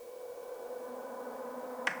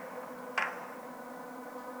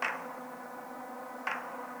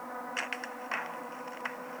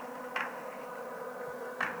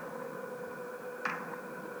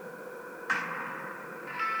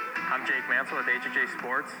I'm Jake Mansell with HHA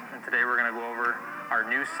Sports, and today we're going to go over our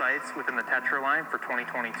new sights within the Tetra line for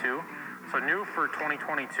 2022. So new for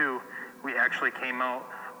 2022, we actually came out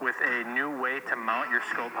with a new way to mount your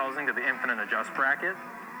scope housing to the infinite adjust bracket.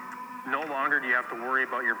 No longer do you have to worry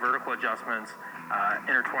about your vertical adjustments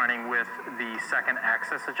intertwining with the second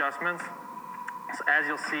axis adjustments. So as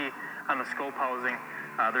you'll see on the scope housing,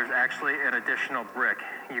 there's actually an additional brick.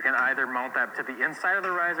 You can either mount that to the inside of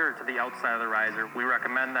the riser or to the outside of the riser. We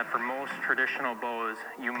recommend that for most traditional bows,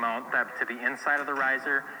 you mount that to the inside of the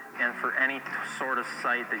riser, and for any sort of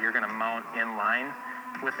sight that you're going to mount in line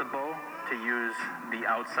with the bow, to use the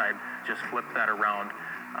outside, just flip that around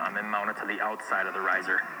and mount it to the outside of the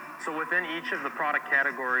riser. So within each of the product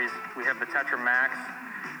categories, we have the Tetra Max,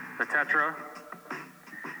 the Tetra,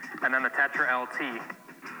 and then the Tetra LT.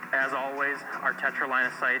 As always, our Tetra line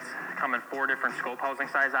of sights come in 4 different scope housing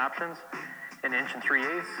size options: 1 inch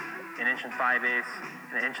 3/8, 1 inch 5/8,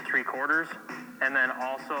 1 inch 3/4, and then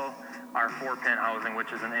also our 4-pin housing,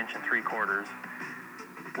 which is 1 inch 3/4.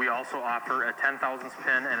 We also offer a 10 thousandths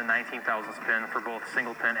pin and a 19 thousandths pin for both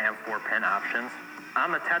single pin and 4-pin options.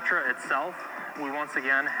 On the Tetra itself, we once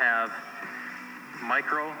again have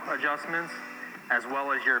micro adjustments as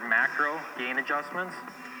well as your macro gain adjustments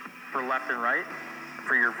for left and right.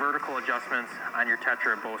 For your vertical adjustments on your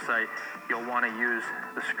Tetra bow sight, you'll want to use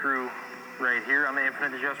the screw right here on the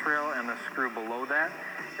infinite adjust rail and the screw below that.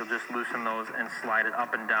 You'll just loosen those and slide it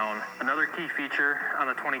up and down. Another key feature on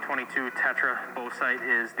the 2022 Tetra bow sight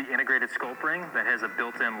is the integrated scope ring that has a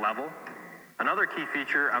built-in level. Another key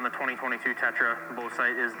feature on the 2022 Tetra bow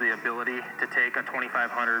sight is the ability to take a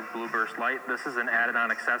 2500 Blue Burst light. This is an added-on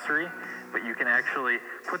accessory, but you can actually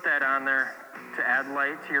put that on there to add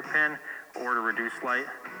light to your pin or to reduce light.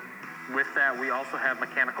 With that, we also have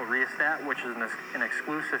mechanical rheostat, which is an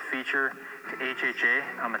exclusive feature to HHA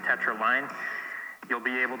on the Tetra line. You'll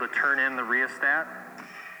be able to turn in the rheostat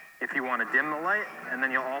if you want to dim the light, and then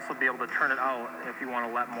you'll also be able to turn it out if you want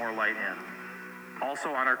to let more light in.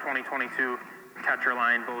 Also on our 2022 Tetra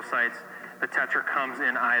line bow sights, the Tetra comes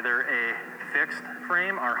in either a fixed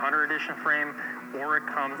frame, our Hunter Edition frame, or it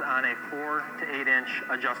comes on a 4 to 8 inch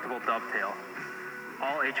adjustable dovetail.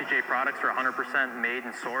 All HHA products are 100% made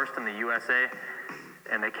and sourced in the USA,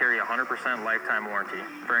 and they carry a 100% lifetime warranty.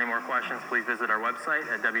 For any more questions, please visit our website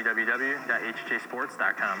at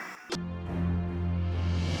www.hhsports.com.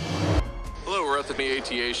 Hello, we're at the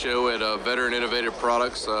ATA show at Veteran Innovative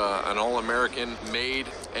Products, an all-American made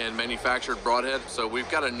and manufactured broadhead. So we've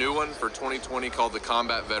got a new one for 2020 called the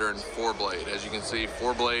Combat Veteran 4-blade. As you can see,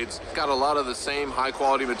 4 blades. Got a lot of the same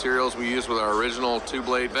high-quality materials we use with our original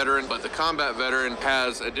 2-blade Veteran, but the Combat Veteran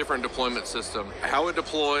has a different deployment system. How it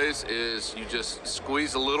deploys is you just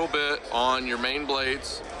squeeze a little bit on your main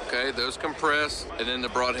blades, okay? Those compress, and then the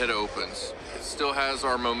broadhead opens. It still has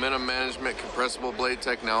our momentum management compressible blade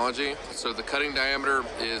technology. So the cutting diameter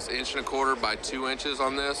is 1 1/4 by 2 inches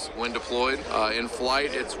on this when deployed. In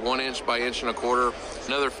flight, it's 1 inch by 1 1/4.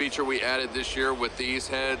 Another feature we added this year with these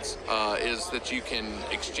heads is that you can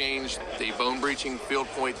exchange the bone breaching field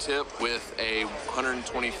point tip with a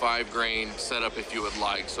 125 grain setup if you would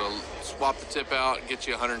like. So swap the tip out, get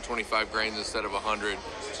you 125 grains instead of 100,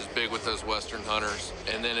 which is big with those Western hunters.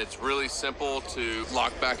 And then it's really simple to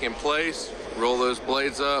lock back in place, roll those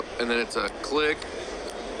blades up, and then it's a click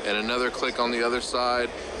and another click on the other side.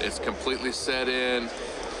 It's completely set in,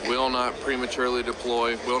 will not prematurely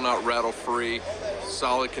deploy, will not rattle free,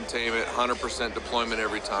 solid containment, 100% deployment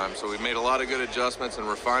every time. So we've made a lot of good adjustments and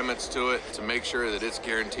refinements to it to make sure that it's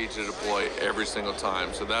guaranteed to deploy every single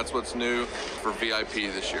time. So that's what's new for VIP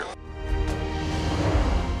this year.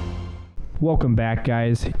 Welcome back,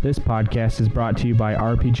 guys. This podcast is brought to you by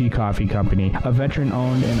RPG Coffee Company, a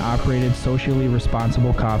veteran-owned and operated socially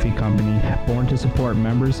responsible coffee company born to support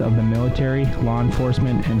members of the military, law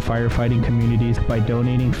enforcement, and firefighting communities by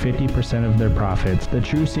donating 50% of their profits. The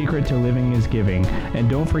true secret to living is giving. And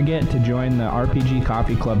don't forget to join the RPG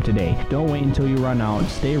Coffee Club today. Don't wait until you run out.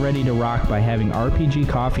 Stay ready to rock by having RPG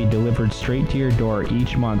coffee delivered straight to your door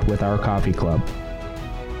each month with our coffee club.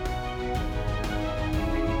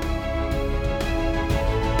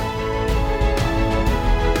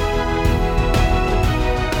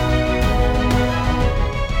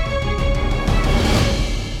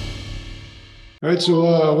 All right,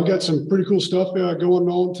 so we got some pretty cool stuff going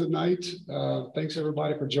on tonight. Thanks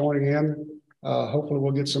everybody for joining in. Hopefully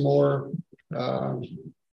we'll get some more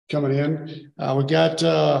coming in. We got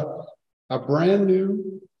a brand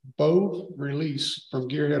new bow release from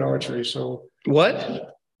Gearhead Archery. So What?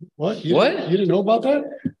 You didn't know about that?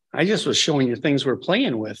 I just was showing you things we're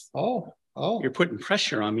playing with. Oh, You're putting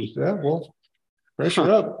pressure on me. yeah. Well, pressure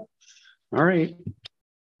up. All right.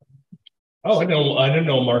 Oh, I didn't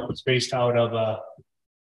know Mark was based out of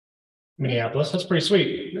Minneapolis. That's pretty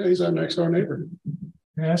sweet. Yeah, he's our next door neighbor.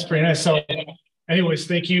 Yeah, that's pretty nice. So, anyways,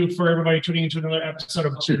 thank you for everybody tuning into another episode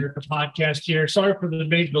of the podcast here. Sorry for the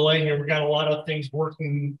big delay here. We got a lot of things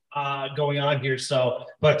working, going on here. So,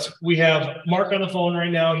 but we have Mark on the phone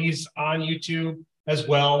right now. He's on YouTube as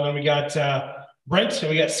well. And then we got Brent and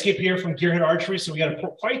we got Skip here from Gearhead Archery. So we got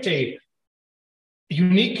quite a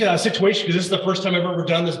unique situation because this is the first time I've ever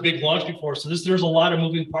done this big launch before. So there's a lot of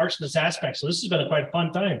moving parts in this aspect. So this has been a quite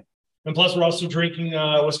fun time. And plus, we're also drinking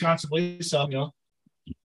Wisconsin Blue. So, you know.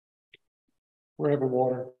 We're having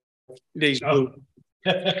water. Days Oh.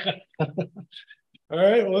 blue. All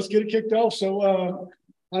right, well, let's get it kicked off. So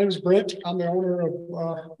my name is Brent. I'm the owner of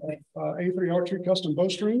A3 Archery Custom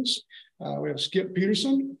Bowstrings. We have Skip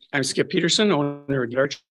Peterson. I'm Skip Peterson, owner of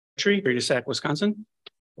Gearhead Archery, Great Sac, Wisconsin.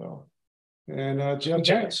 So, and Jeff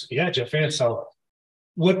Vance. Yeah, Jeff Vance. So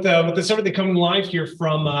with this everything coming live here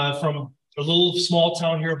from a little small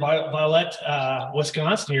town here, Violet,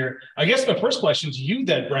 Wisconsin here. I guess my first question to you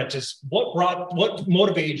then, Brent, is what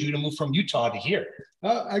motivated you to move from Utah to here?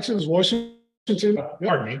 Actually, it was Washington.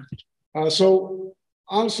 Pardon me. So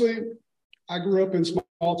honestly, I grew up in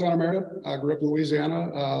small town America. I grew up in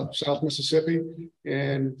Louisiana, South Mississippi,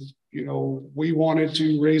 and we wanted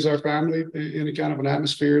to raise our family in a kind of an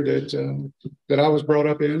atmosphere that I was brought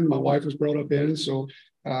up in. My wife was brought up in, so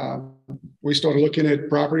we started looking at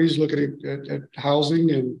properties, looking at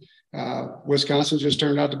housing, and Wisconsin just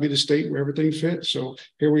turned out to be the state where everything fits. So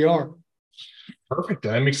here we are. Perfect.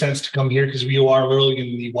 That makes sense to come here because we are literally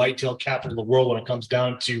in the whitetail capital of the world when it comes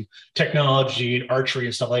down to technology and archery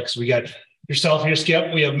and stuff like that. So we got yourself here,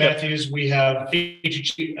 Skip. We have Matthews. We have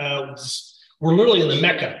AGG. We're literally in the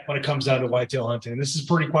Mecca when it comes down to whitetail hunting. This is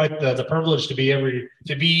pretty quite the privilege to be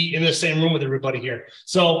in the same room with everybody here.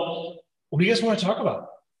 So what do you guys want to talk about?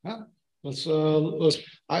 I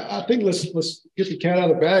think let's get the cat out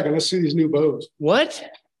of the bag and let's see these new bows. What?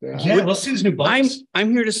 Yeah, let's see these new bows.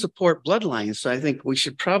 I'm here to support Bloodlines, so I think we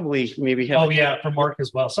should probably maybe have. Oh yeah, for Mark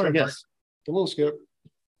as well. Sorry, Mark. Yes. Come on, Skip.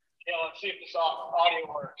 Yeah, let's see if this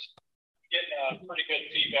audio works. Getting pretty good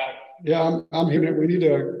feedback. Yeah, I'm hearing it. We need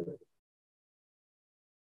to.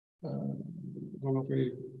 I don't know if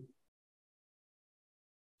we.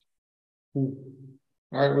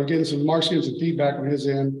 All right, we're getting some. Mark's getting some feedback on his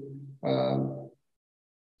end.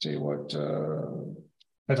 Tell you what.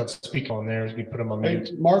 I don't speak on there. You put them on Hey,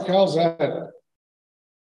 mute. Mark, how's that?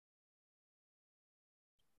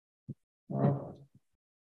 How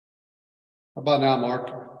about now, Mark?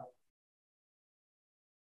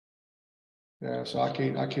 Yeah, so I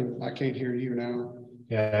can't hear you now.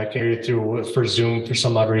 Yeah, I can hear you through for Zoom for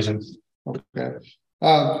some odd reason. Okay.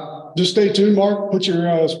 Just stay tuned, Mark. Put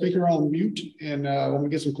your speaker on mute, and when we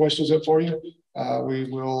get some questions up for you, we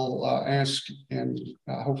will ask, and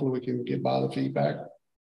hopefully we can get by the feedback.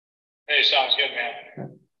 Hey, sounds good,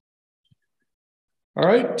 man. All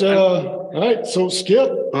right. So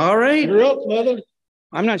Skip, All right. you're up, brother.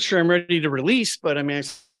 I'm not sure I'm ready to release, but I mean, I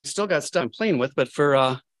still got stuff I'm playing with. But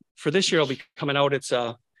for this year, I'll be coming out. It's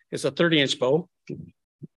a 30-inch bow,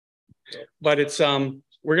 but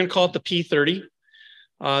we're gonna call it the P30.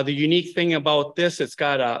 The unique thing about this, it's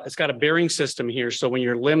got a bearing system here. So when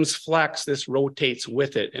your limbs flex, this rotates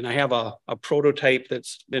with it. And I have a prototype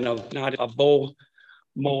that's not a bow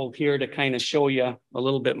mold here to kind of show you a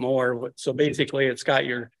little bit more. So basically, it's got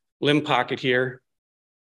your limb pocket here,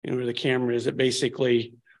 and where the camera is, it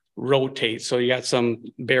basically rotates. So you got some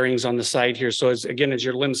bearings on the side here. So as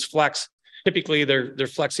your limbs flex, typically they're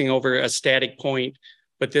flexing over a static point,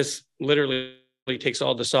 but this literally takes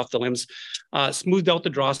all this off the limbs. Smoothed out the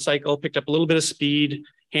draw cycle, picked up a little bit of speed,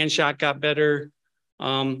 hand shot got better.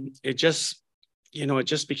 It just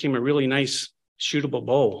became a really nice shootable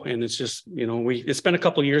bow. And it's just, it's been a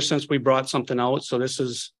couple of years since we brought something out. So this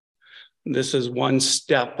is one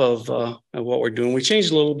step of what we're doing. We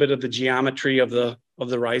changed a little bit of the geometry of the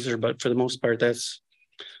riser, but for the most part, that's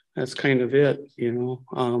kind of it,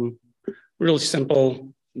 really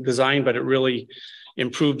simple design, but it really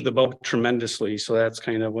improved the bow tremendously. So that's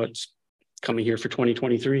kind of what's coming here for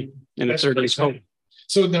 2023. And it's certainly so.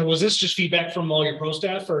 So now, was this just feedback from all your pro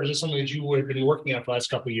staff, or is this something that you would have been working on for the last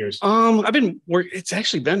couple of years? It's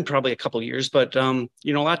actually been probably a couple of years, but a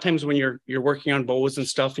lot of times when you're working on bows and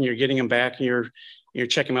stuff and you're getting them back and you're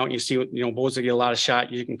checking them out and you see, bows that get a lot of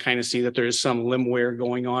shot, you can kind of see that there is some limb wear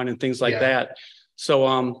going on and things like that.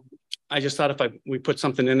 So I just thought if we put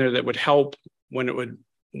something in there that would help when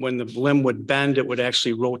the limb would bend, it would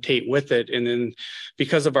actually rotate with it. And then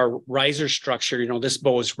because of our riser structure, this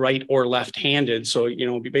bow is right or left-handed. So,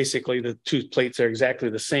 basically the two plates are exactly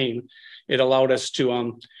the same. It allowed us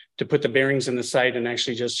to put the bearings in the side and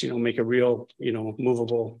actually just, make a real,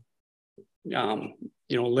 movable,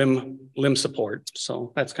 limb support.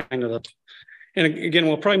 So that's kind of and again,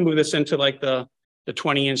 we'll probably move this into like the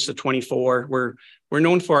 20-inch to 24. We're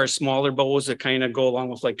known for our smaller bows that kind of go along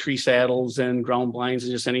with like tree saddles and ground blinds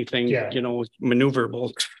and just anything,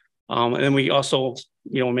 maneuverable. And then we also,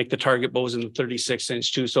 make the target bows in the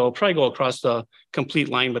 36-inch too. So I'll probably go across the complete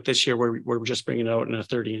line, but this year we're just bringing it out in a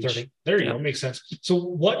 30-inch. There you go. Makes sense. So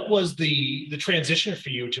what was the transition for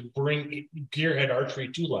you to bring Gearhead Archery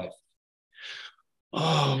to life?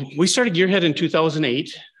 We started Gearhead in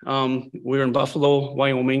 2008. We were in Buffalo,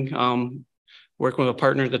 Wyoming, working with a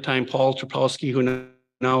partner at the time, Paul Trapolsky, who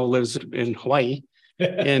now lives in Hawaii.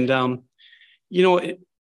 And, you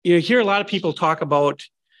hear a lot of people talk about,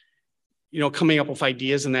 coming up with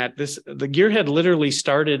ideas and that the Gearhead literally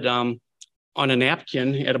started on a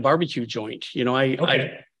napkin at a barbecue joint.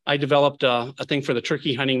 I developed a thing for the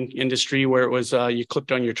turkey hunting industry where it was you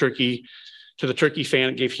clipped on your turkey to the turkey fan.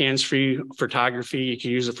 It gave hands-free photography. You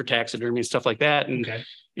can use it for taxidermy and stuff like that.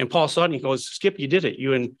 And Paul saw it and he goes, Skip, you did it.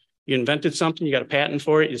 You invented something. You got a patent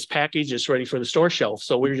for it. It's packaged. It's ready for the store shelf.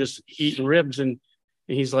 So we were just eating ribs and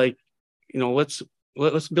he's like,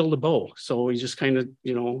 let's build a bow. So we just kind of,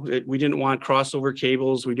 we didn't want crossover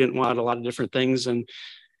cables. We didn't want a lot of different things. And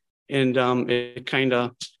it kind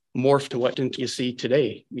of morphed to what you see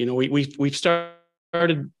today. We've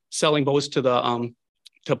started selling bows to the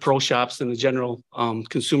to pro shops in the general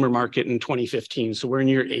consumer market in 2015. So we're in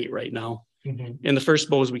year 8 right now. Mm-hmm. And the first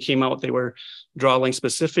bows we came out, they were draw length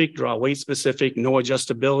specific, draw weight specific, no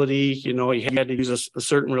adjustability. You had to use a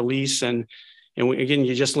certain release. And again,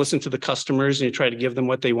 you just listen to the customers and you try to give them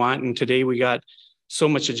what they want. And today we got so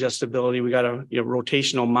much adjustability. We got a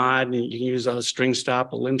rotational mod, and you can use a string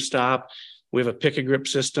stop, a limb stop. We have a pick a grip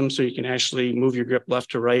system, so you can actually move your grip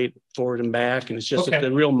left to right, forward and back. And it's just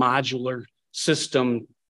a real modular system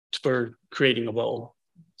for creating a bow.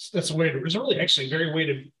 That's a way to, it's really actually a very way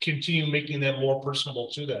to continue making that more personable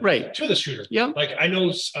to the shooter. Yeah. Like I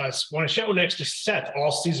know when I shot next to Seth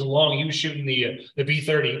all season long, he was shooting the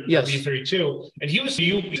B30, B32, and he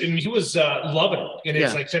was loving it. And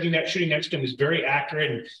it's like shooting next to him is very accurate.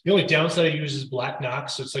 And the only downside he uses black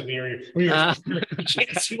knocks. So it's like when you're you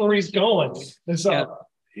can't see where he's going. And so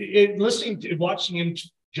watching him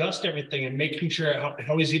adjust everything and making sure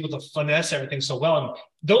how he's able to finesse everything so well. And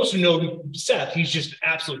those who know Seth, he's just an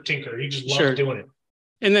absolute tinker. He just loves doing it.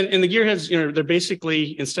 And then in the Gearheads, they're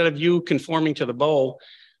basically, instead of you conforming to the bow,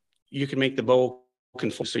 you can make the bow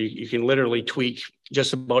conform. So you can literally tweak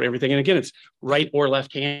just about everything. And again, it's right or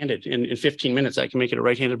left-handed. In 15 minutes, I can make it a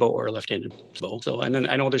right-handed bow or a left-handed bow. So, and then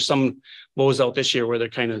I know there's some bows out this year where they're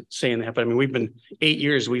kind of saying that, but I mean, we've been 8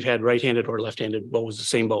 years, we've had right-handed or left-handed bows, the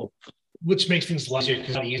same bow. Which makes things a lot easier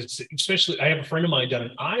because especially I have a friend of mine down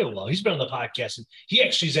in Iowa. He's been on the podcast and he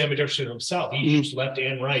actually is ambidextrous himself. He shoots left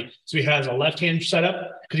and right. So he has a left-hand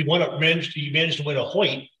setup because he managed to win a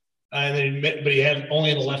Hoyt, but he had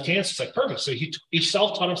only in the left hand. So it's like perfect. So he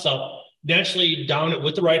self-taught himself naturally down it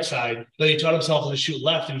with the right side, but he taught himself to shoot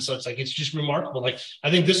left. And so it's just remarkable. Like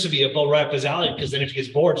I think this would be a bow right up his alley because then if he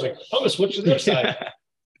gets bored, it's like, I'm going to switch to the other side.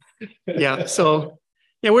 Yeah. So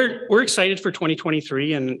yeah, we're excited for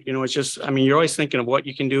 2023, and it's just, I mean, you're always thinking of what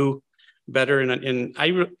you can do better, and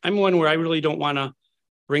I'm one where I really don't want to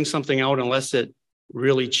bring something out unless it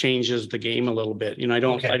really changes the game a little bit. I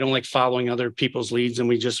don't like following other people's leads, and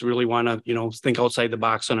we just really want to think outside the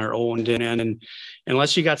box on our own. And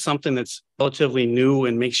unless you got something that's relatively new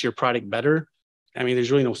and makes your product better, I mean,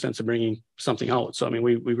 there's really no sense of bringing something out. So I mean,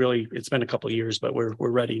 we really, it's been a couple of years, but we're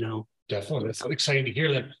ready now. Definitely, that's exciting to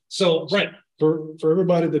hear that. So Brent. For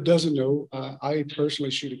everybody that doesn't know, I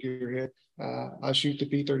personally shoot a Gearhead. I shoot the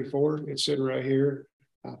P34. It's sitting right here.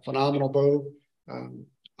 Phenomenal bow.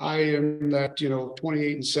 I am that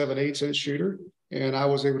 28 and 7/8 inch shooter, and I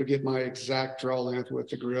was able to get my exact draw length with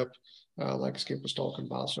the grip, like Skip was talking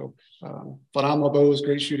about. So phenomenal bows,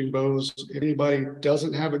 great shooting bows. If anybody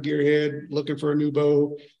doesn't have a Gearhead looking for a new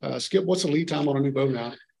bow, Skip, what's the lead time on a new bow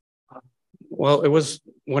now? Well, it was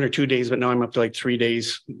 1 or 2 days, but now I'm up to like 3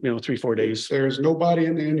 days, 3-4 days. There's nobody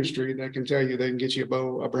in the industry that can tell you they can get you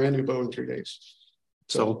a brand new bow in 3 days.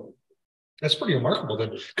 So that's pretty remarkable then,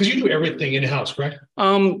 because you do everything in-house, correct?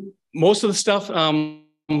 Most of the stuff,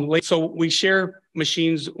 so we share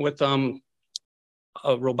machines with a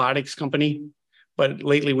robotics company, but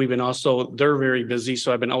lately we've been they're very busy.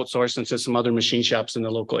 So I've been outsourcing to some other machine shops in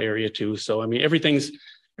the local area too. So, I mean, everything's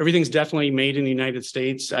definitely made in the United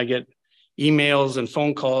States. I get emails and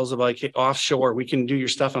phone calls of like, hey, offshore, we can do your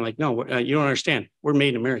stuff. I'm like, no, you don't understand. We're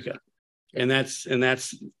made in America. And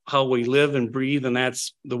that's how we live and breathe, and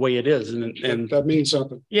that's the way it is. And that means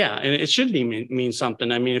something. yeah, and it should mean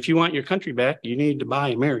something. I mean, if you want your country back, you need to buy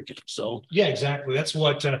American. So yeah, exactly. That's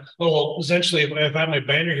what. Well, essentially, if I have my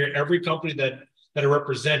banner here, every company that I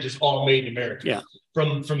represent is all made in America. Yeah.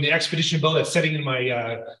 From the Expedition boat that's sitting in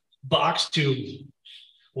my box to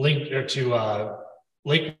Lakewood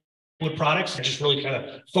products, I just really kind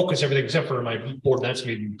of focus everything except for my board that's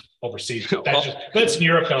made overseas. That's in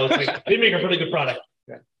Europe though. They make a really good product.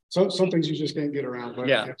 Yeah. So some things you just can't get around. But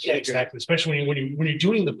yeah, exactly. Especially when you're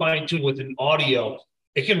doing the fine tune with an audio,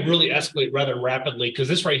 it can really escalate rather rapidly. Because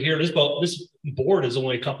this right here, this board is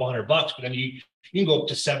only a couple $100, but then you can go up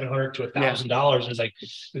to $700 to $1,000. And it's like,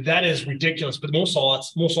 that is ridiculous. But most all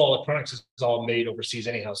electronics is all made overseas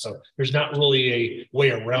anyhow. So there's not really a way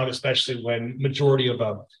around, especially when majority of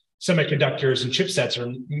semiconductors and chipsets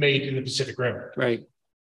are made in the Pacific Rim. Right.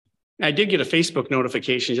 I did get a Facebook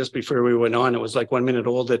notification just before we went on. It was like 1 minute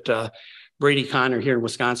old that Brady Connor here in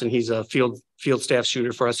Wisconsin, he's a field staff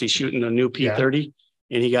shooter for us. He's shooting a new P30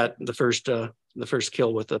 and he got the first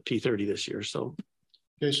kill with a P30 this year. So.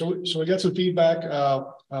 Okay, so we got some feedback.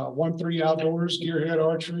 1-3 Outdoors, Gearhead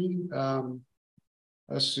Archery.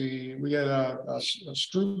 Let's see, we got a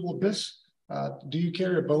Struble Disc. Do you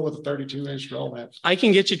carry a bow with a 32-inch draw map? I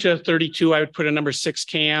can get you to a 32. I would put a number 6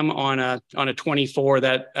 cam on a 24.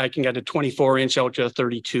 That I can get a 24-inch out to a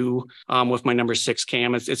 32 with my number 6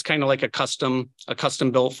 cam. It's kind of like a custom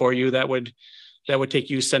built for you. That would take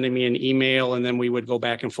you sending me an email, and then we would go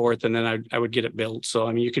back and forth, and then I would get it built. So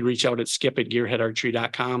I mean, you could reach out at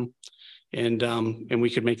skip@gearheadarchery.com, and we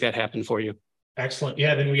could make that happen for you. Excellent.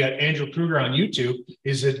 Yeah. Then we got Andrew Kruger on YouTube.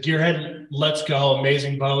 Is it Gearhead Let's Go,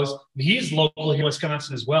 amazing bows. He's local in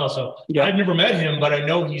Wisconsin as well. So yeah. I've never met him, but I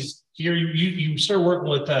know he's here. You started working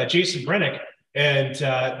with Jason Brennick, and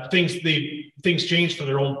things changed for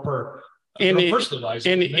their own personal lives.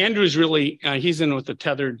 And Andrew's really he's in with the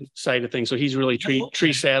tethered side of things, so he's really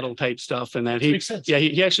tree saddle type stuff, and that makes sense. Yeah,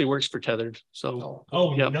 he actually works for Tethered. So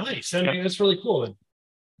yep. Nice. I mean, that's really cool.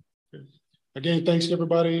 Again, thanks to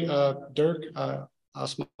everybody. Dirk, I'll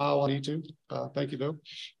smile on YouTube. Thank you, Bill.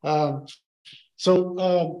 I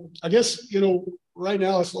guess, right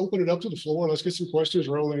now, let's open it up to the floor. Let's get some questions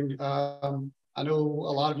rolling. I know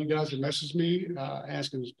a lot of you guys have messaged me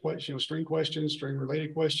asking string questions, string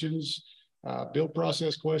related questions, build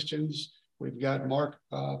process questions. We've got Mark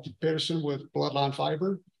Peterson with Bloodline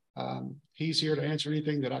Fiber. He's here to answer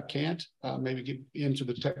anything that I can't, maybe get into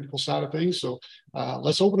the technical side of things. So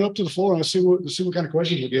let's open it up to the floor and see what kind of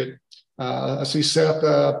questions we get. I see Seth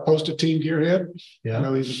posted Team Gearhead. Yeah. I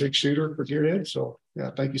know he's a big shooter for Gearhead. So yeah,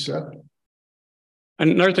 thank you, Seth.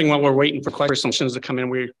 Another thing, while we're waiting for questions to come in,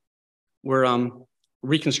 we're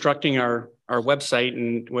reconstructing our website,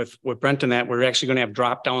 and with Brent and that, we're actually going to have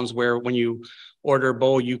drop downs where when you order a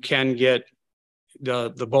bow, you can get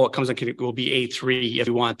the bow it comes in will be A3 if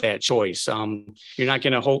you want that choice. You're not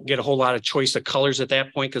going to get a whole lot of choice of colors at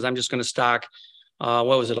that point, because I'm just going to stock what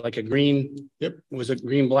was it, like a green? Yep. Was it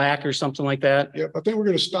green black or something like that? Yep. I think we're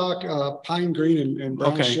going to stock pine green and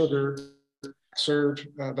brown sugar served.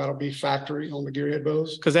 That'll be factory on the Gearhead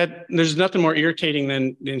bows. Because there's nothing more irritating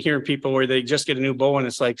than hearing people where they just get a new bow and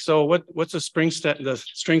it's like, so what's the string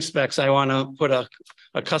specs? I want to put a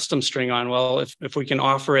custom string on. Well, if we can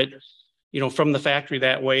offer it, from the factory,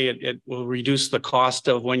 that way it will reduce the cost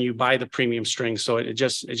of when you buy the premium string. So it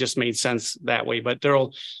just made sense that way. But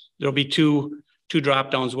there'll be two drop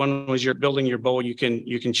downs. One was you're building your bow, you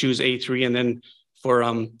can choose A3, and then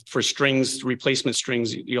for strings, replacement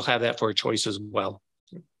strings, you'll have that for a choice as well.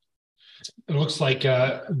 It looks like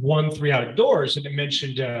 1-3 Outdoors, and it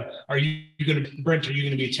mentioned, Brent, are you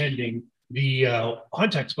going to be attending the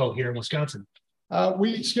Hunt Expo here in Wisconsin?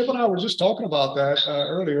 Skip and I were just talking about that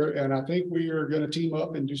earlier, and I think we are going to team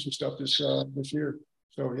up and do some stuff this year.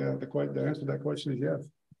 So yeah, the answer to that question is yes.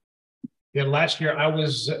 Yeah, last year I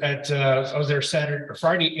was there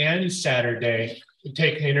Friday and Saturday,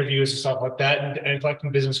 taking interviews and stuff like that, and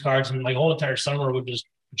collecting business cards, and my whole entire summer would just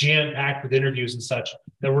jam packed with interviews and such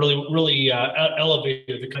that really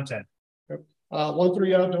elevated the content.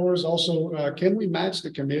 1-3 Outdoors also, can we match the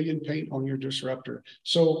chameleon paint on your disruptor?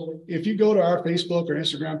 So if you go to our Facebook or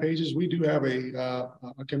Instagram pages, we do have a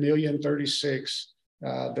chameleon 36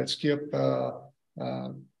 that Skip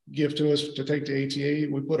give to us to take to ATA.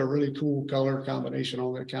 We put a really cool color combination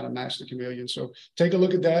on that kind of match the chameleon. So take a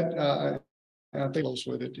look at that. I think close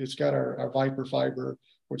with it. It's got our Viper fiber,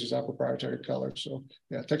 which is our proprietary color. So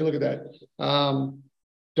yeah, take a look at that.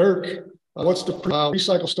 Dirk, what's the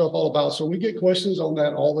pre-cycle stuff all about? So we get questions on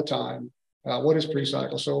that all the time. What is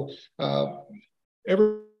pre-cycle? So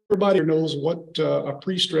everybody everybody knows what a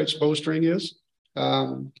pre-stretch bowstring is.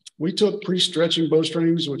 We took pre-stretching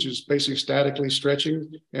bowstrings, which is basically statically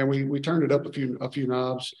stretching, and we turned it up a few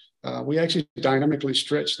knobs. We actually dynamically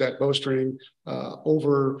stretched that bowstring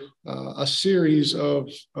over a series of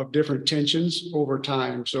different tensions over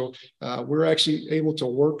time. So we're actually able to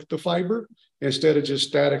work the fiber instead of just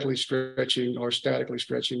statically stretching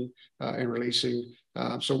and releasing.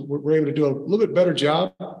 So we're able to do a little bit better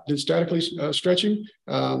job than statically stretching,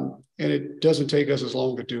 and it doesn't take us as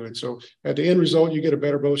long to do it. So at the end result, you get a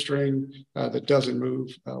better bowstring that doesn't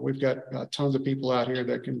move. We've got tons of people out here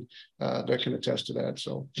that can attest to that.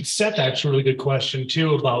 So Seth, that's a really good question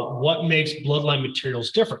too about what makes Bloodline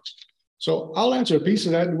materials different. So I'll answer a piece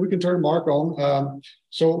of that, and we can turn Mark on.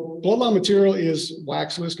 So Bloodline material is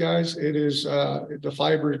waxless, guys. It is the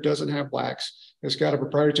fiber. It doesn't have wax. It's got a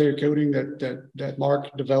proprietary coating that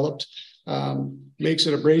Mark developed. Makes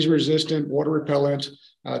it abrasion resistant, water repellent.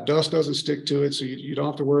 Dust doesn't stick to it, so you don't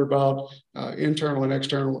have to worry about internal and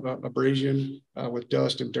external abrasion with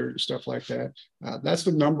dust and dirt and stuff like that. That's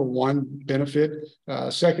the number one benefit.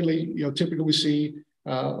 Secondly, typically we see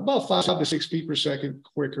about 5 to 6 feet per second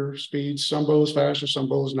quicker speeds. Some bows faster, some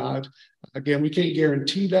bows not. Again, we can't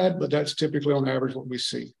guarantee that, but that's typically on average what we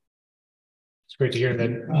see. It's great to hear.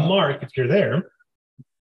 Then, Mark, if you're there.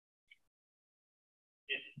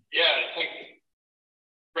 Yeah, I think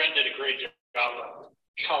Brent did a great job of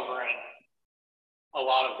covering a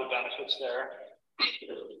lot of the benefits there.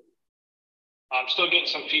 I'm still getting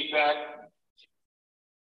some feedback.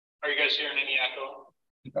 Are you guys hearing any echo?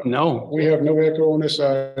 No, We have no echo on this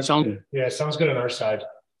side. Yeah, it sounds good on our side.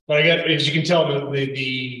 But I got, as you can tell,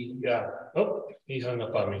 oh, he's hung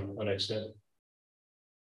up on me on accident.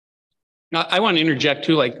 I want to interject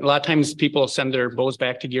too. Like a lot of times people send their bows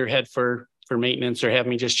back to Gearhead for maintenance or have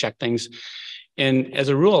me just check things. And as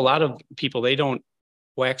a rule, a lot of people, they don't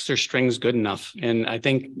wax their strings good enough. And I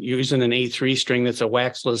think using an A3 string that's a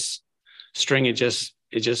waxless string, it just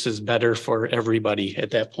is better for everybody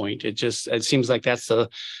at that point. It seems like that's the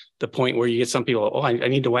point where you get some people, I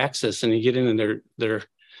need to wax this, and you get in and their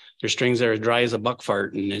strings are dry as a buck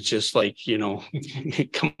fart, and it's just like,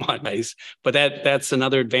 come on, guys. But that's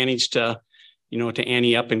another advantage to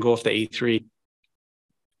ante up and go with the A3.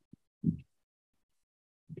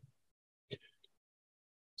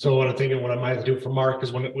 So what I'm thinking, what I might do for Mark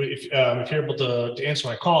is if you're able to answer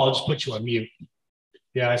my call, I'll just put you on mute.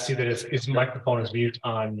 Yeah, I see that his microphone is mute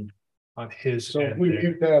on his. So if we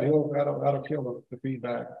mute that, that'll kill the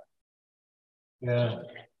feedback. Yeah.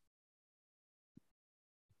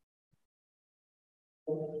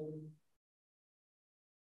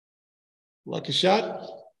 Lucky shot.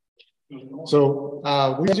 So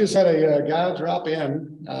we just had a guy drop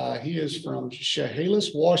in. He is from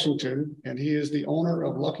Chehalis, Washington, and he is the owner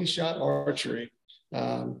of Lucky Shot Archery.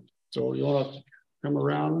 So you want to come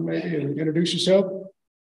around maybe and introduce yourself?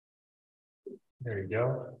 There you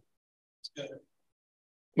go.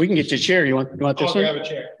 We can get you a chair. You want this one? Grab a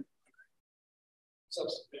chair.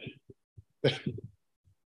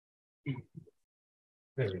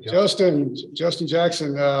 There we go. Justin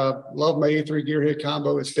Jackson, love my A3 Gearhead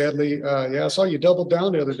combo. It's deadly. Yeah, I saw you double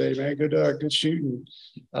down the other day, man. Good shooting.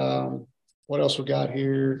 What else we got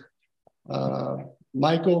here?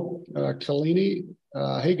 Michael Kalini.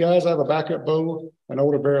 Hey guys, I have a backup bow, an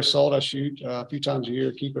older Bear Assault I shoot a few times a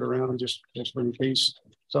year. Keep it around and just for in case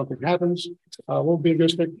something happens. Won't be a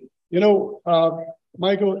good stick.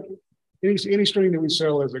 Michael, any string that we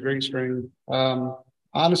sell is a great string.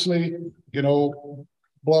 Honestly,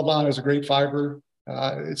 Bloodline is a great fiber.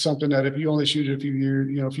 It's something that if you only shoot it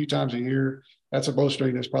a few times a year, that's a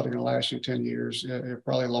bowstring that's probably going to last you 10 years,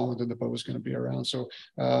 probably longer than the bow is going to be around. So,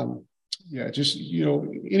 just,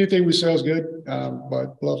 anything we sell is good,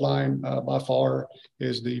 but Bloodline by far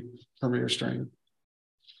is the premier string.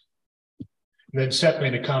 And then Seth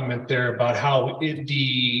made a comment there about how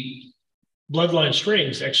the Bloodline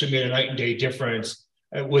strings actually made a night and day difference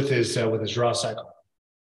with his draw cycle.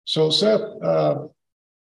 So Seth,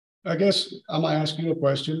 I guess I'm gonna ask you a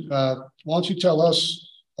question. Why don't you tell us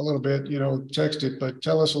a little bit, text it, but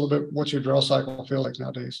tell us a little bit what your draw cycle feel like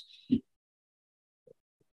nowadays.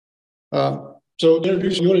 So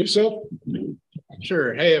introduce yourself.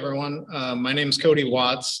 Sure. Hey everyone. My name is Cody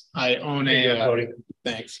Watts. I own Cody.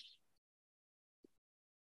 Thanks.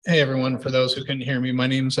 Hey everyone. For those who couldn't hear me, my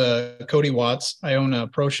name's Cody Watts. I own a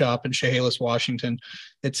pro shop in Chehalis, Washington.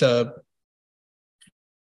 It's a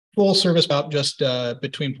full service shop just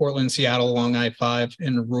between Portland and Seattle along I-5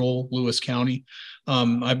 in rural Lewis County.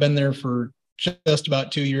 I've been there for just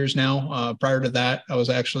about 2 years now. Prior to that, I was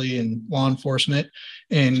actually in law enforcement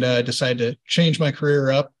and decided to change my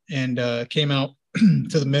career up and came out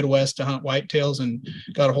to the Midwest to hunt whitetails, and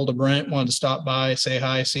got a hold of Brent, wanted to stop by, say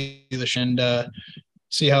hi, see the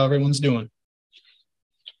see how everyone's doing.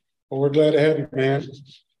 Well, we're glad to have you, man.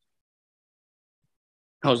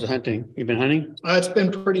 How's the hunting? You been hunting? It's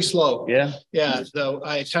been pretty slow. Yeah. Yeah. So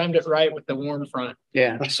I timed it right with the warm front.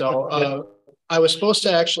 Yeah. So I was supposed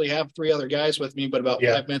to actually have 3 other guys with me, but about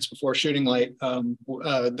 5 minutes before shooting light,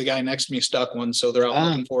 the guy next to me stuck one. So they're out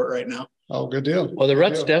looking for it right now. Oh, good deal. Well, the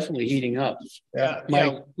rut's definitely heating up. Yeah.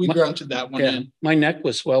 We grunted that one in. My neck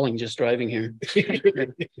was swelling just driving here.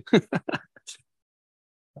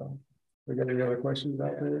 We got any other questions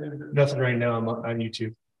out there? Nothing right now. I'm on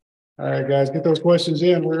YouTube. All right, guys, get those questions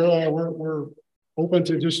in. We're open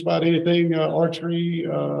to just about anything archery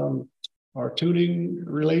or tuning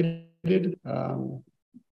related.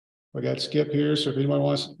 We got Skip here, so if anyone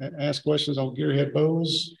wants to ask questions on gearhead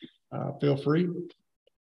bows, feel free.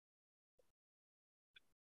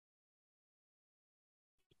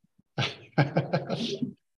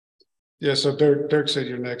 Yeah, so Dirk said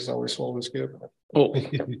your neck's always swollen, Skip. Oh.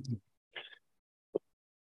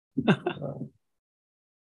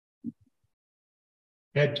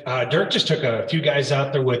 Yeah, Dirk just took a few guys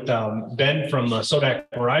out there with Ben from Sodak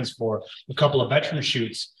Horizons for a couple of veteran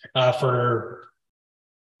shoots for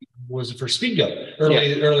Speedgo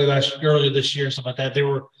early this year, something like that.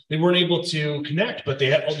 They weren't able to connect, but they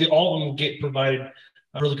had all of them provided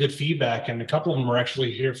really good feedback, and a couple of them were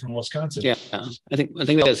actually here from Wisconsin. Yeah, I think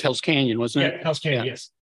that was Hell's Canyon, wasn't it? Yeah, Hell's Canyon, yes.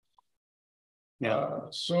 Yeah.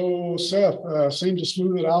 So Seth seemed to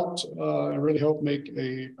smooth it out and really help make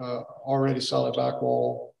a already solid back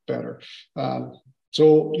wall better.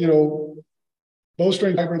 So, you know,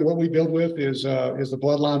 bowstring hybrid, what we build with is the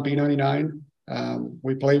Bloodline B99.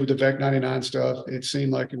 We played with the VEC 99 stuff. It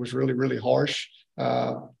seemed like it was really, really harsh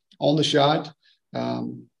on the shot.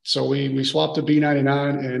 So we swapped the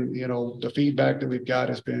B99, and, you know, the feedback that we've got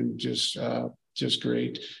has been just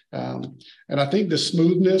great. And I think the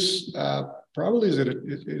smoothness, probably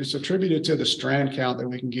it's attributed to the strand count that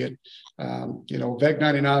we can get. You know, VEC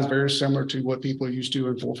 99 is very similar to what people are used to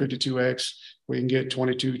in 452X. We can get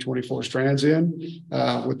 22, 24 strands in.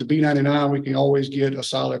 With the B99, we can always get a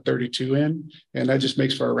solid 32 in, and that just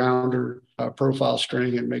makes for a rounder profile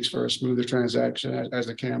string and makes for a smoother transaction as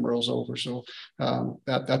the cam rolls over. So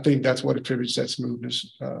I think that's what attributes that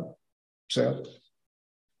smoothness. Seth.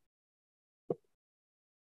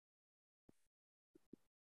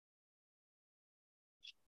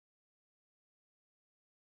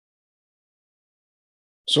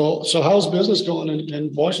 So how's business going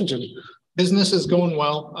in Washington? Business is going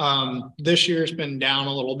well. This year's been down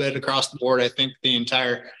a little bit across the board. I think the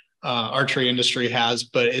entire archery industry has,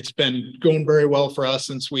 but it's been going very well for us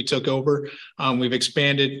since we took over. We've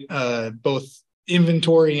expanded both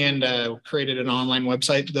inventory and created an online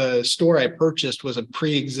website. The store I purchased was a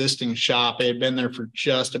pre-existing shop. It had been there for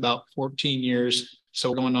just about 14 years. So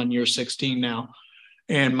we're going on year 16 now.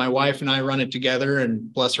 And my wife and I run it together,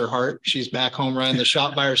 and bless her heart, she's back home running the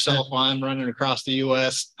shop by herself while I'm running across the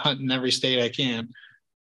U.S., hunting every state I can.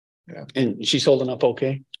 Yeah. And she's holding up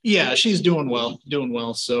okay? Yeah, she's doing well.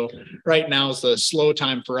 So right now is the slow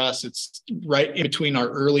time for us. It's right in between our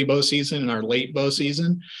early bow season and our late bow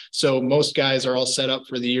season. So most guys are all set up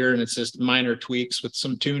for the year, and it's just minor tweaks with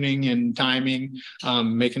some tuning and timing,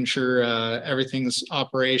 making sure everything's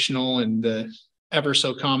operational, and the ever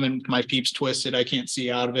so common, my peep's twisted, I can't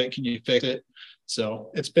see out of it, can you fix it?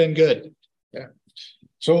 So it's been good. Yeah.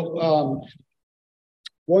 So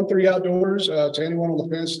 1-3 outdoors, to anyone on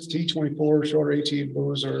the fence, T24 shorter 18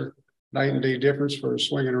 bows are night and day difference for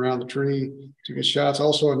swinging around the tree to get shots.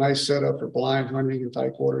 Also a nice setup for blind hunting and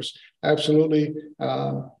tight quarters. Absolutely.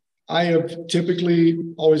 I have typically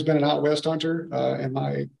always been an out west hunter in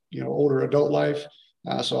my older adult life.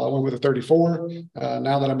 So I went with a 34.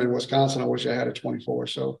 Now that I'm in Wisconsin, I wish I had a 24.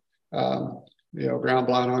 So, ground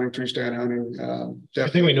blind hunting, tree stand hunting. I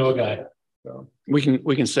think we know a guy. So. We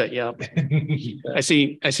can set you up. I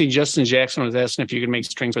see Justin Jackson was asking if you could make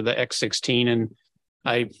strings for the X16, and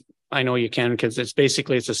I know you can, because it's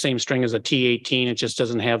the same string as a T18. It just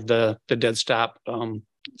doesn't have the dead stop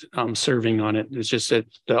serving on it. It's just that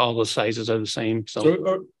all the sizes are the same.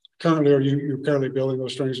 So currently, you're currently building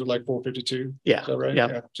those strings with like 452? Yeah. Is that right?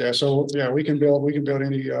 Yeah. So we can build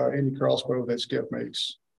any crossbow that Skip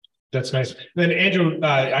makes. That's nice. Then Andrew,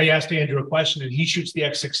 I asked Andrew a question, and he shoots the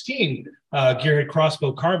X16 gearhead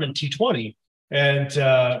crossbow carbon T20. And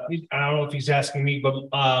I don't know if he's asking me, but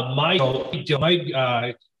my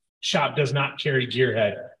shop does not carry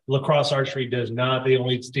gearhead. Lacrosse Archery does not. They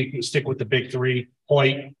only stick with the big three: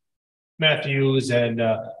 Hoyt, Matthews, and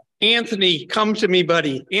Anthony. Come to me,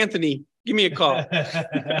 buddy. Anthony, give me a call.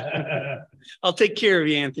 I'll take care of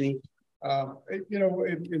you, Anthony.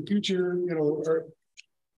 In future,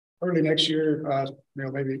 early next year,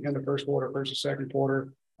 maybe in the first quarter versus second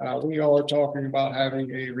quarter, we are talking about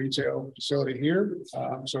having a retail facility here.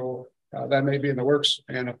 So that may be in the works,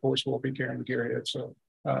 and of course, we'll be carrying the gearhead. So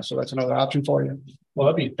that's another option for you. Well,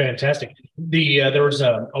 that'd be fantastic. There was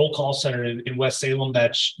an old call center in West Salem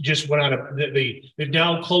that just went out of they've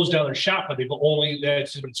now closed down their shop, but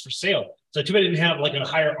it's for sale. So too bad it didn't have like a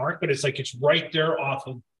higher arc, but it's right there off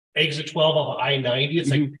of exit 12 off of I-90. It's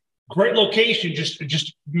like great location,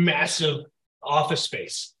 just massive office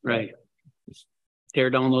space. Right. Tear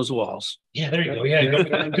down those walls. Yeah, there you go.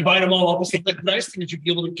 Yeah, divide them all up. The nice thing is you'd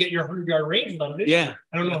be able to get your 100-yard range on it. Yeah.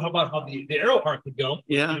 I don't know how the arrow arc would go.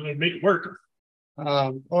 Yeah. It would make it work.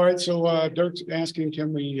 All right. So Dirk's asking,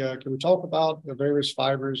 can we talk about the various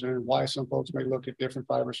fibers and why some folks may look at different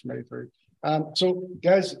fibers from A3? So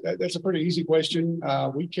guys, that's a pretty easy question.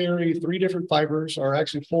 We carry 3 different fibers, or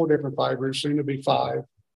actually 4 different fibers, soon to be 5.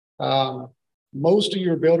 Most of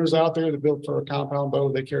your builders out there that build for a compound bow,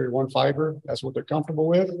 they carry 1 fiber. That's what they're comfortable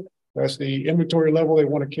with. That's the inventory level they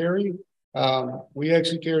want to carry. We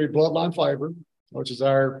actually carry Bloodline fiber, which is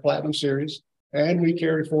our Platinum series, and we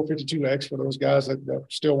carry 452X for those guys that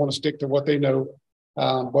still want to stick to what they know.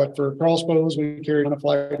 But for crossbows, we carry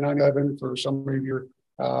Flight 911 for some of your,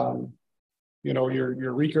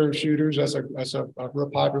 your recurve shooters. That's a real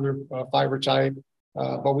popular fiber type.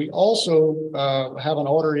 But we also have an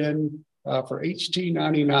order in for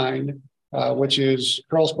HT99, which is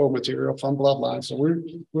crossbow material from Bloodline. So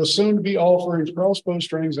we'll soon be offering crossbow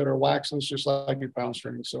strings that are waxless, just like your pound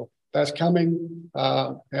strings. So that's coming.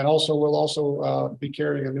 And also we'll be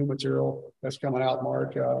carrying a new material that's coming out,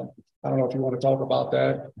 Mark. I don't know if you want to talk about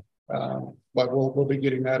that, but we'll be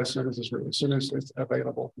getting that as soon as it's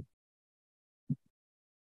available.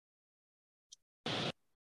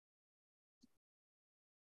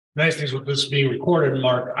 Nice things with this being recorded,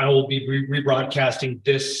 Mark. I will be rebroadcasting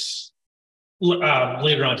this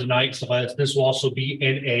later on tonight. So this will also be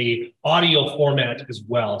in a audio format as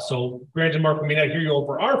well. So granted, Mark, we may not hear you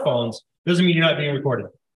over our phones. Doesn't mean you're not being recorded.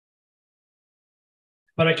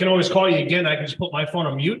 But I can always call you again. I can just put my phone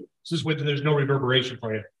on mute. So this way there's no reverberation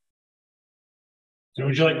for you. So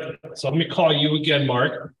would you like? So let me call you again,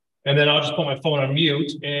 Mark, and then I'll just put my phone on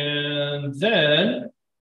mute, and then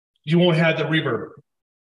you won't have the reverb.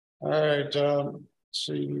 All right. Let's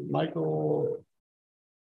see, Michael.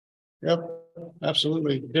 Yep,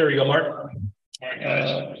 absolutely. There you go, Mark.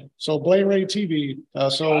 So Blade Rain TV.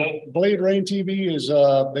 Blade Rain TV is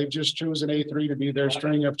they've just chosen A3 to be their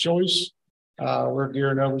string of choice. We're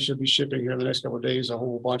gearing up. We should be shipping here the next couple of days a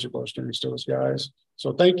whole bunch of those strings to us guys.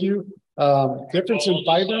 So thank you. Difference in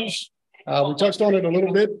fibers. We touched on it a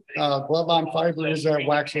little bit. Bloodline fiber is that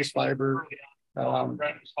waxless fiber. Brent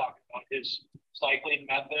was talking about his cycling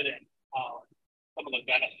method and some of the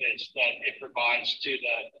benefits that it provides to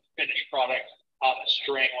the finished product on the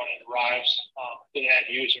string when it arrives to the end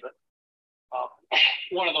user.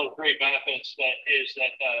 One of those great benefits is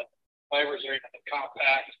that the fibers are able to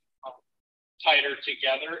compact tighter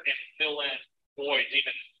together and fill in voids,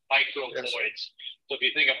 even micro voids. So if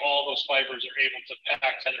you think of all those fibers are able to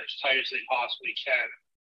pack together as tight as they possibly can,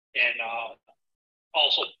 and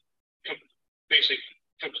also basically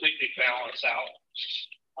completely balance out.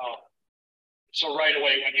 So right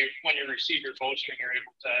away, when you receive your bowstring, you're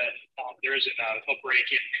able to, there isn't a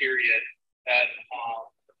break-in period that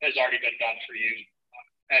has already been done for you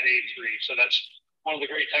at A3. So that's one of the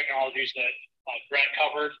great technologies that Brent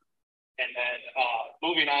covered. And then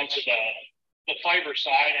moving on to the fiber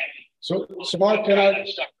side, and so Mark, can I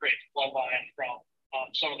stuff creates Bloodline from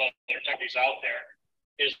some of the other techniques out there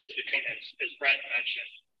is as Brent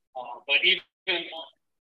mentioned. But even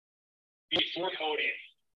before coding,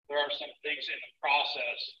 there are some things in the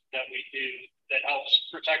process that we do that helps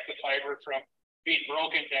protect the fiber from being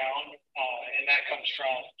broken down, and that comes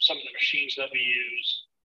from some of the machines that we use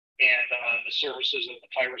and the surfaces that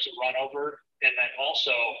the fibers are run over, and then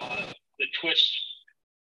also the twist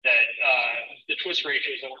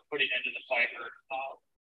ratios that we're putting into the fiber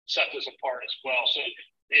set this apart as well. So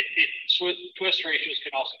twist ratios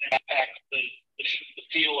can also impact the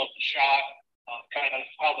feel of the shot, kind of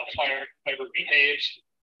how the fiber behaves.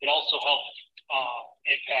 It also helps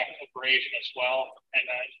impact abrasion as well. And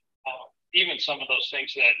then even some of those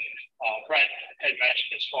things that Brent had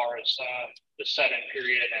mentioned as far as the set-in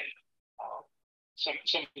period and some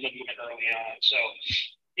of the movement early on. So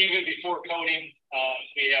even before coding,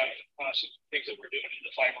 we have some things that we're doing in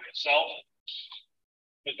the fiber itself.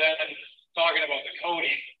 But then talking about the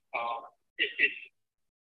coding, it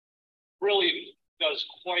really does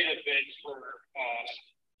quite a bit for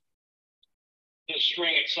the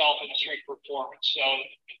string itself and the string performance. So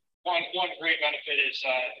one great benefit is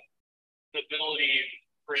the ability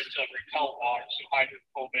for it to repel water, so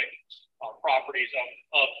hydrophobic properties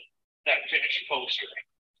of that finished poster.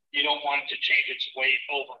 You don't want it to change its weight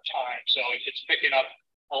over time. So if it's picking up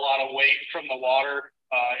a lot of weight from the water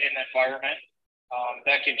in the environment,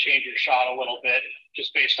 that can change your shot a little bit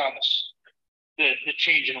just based on the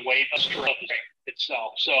change in weight of the string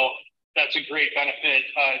itself. So that's a great benefit,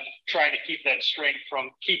 trying to keep that string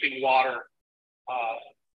from keeping water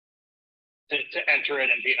to enter it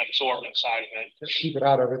and being absorbed inside of it. Just keep it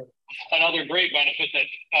out of it. Another great benefit that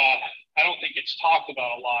I don't think it's talked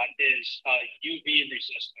about a lot is UV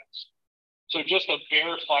resistance. So just a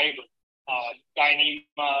bare fiber,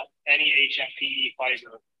 Dyneema, any HMPE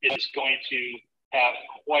fiber is going to have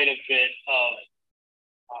quite a bit of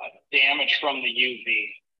damage from the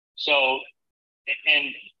UV. So,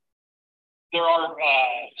 and there are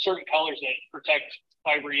certain colors that protect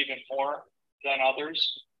fiber even more than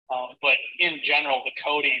others. But in general, the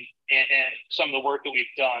coating and some of the work that we've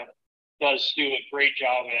done does do a great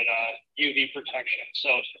job at UV protection.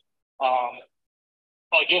 So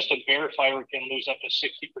just a bare fiber can lose up to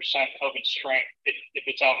 60% of its strength if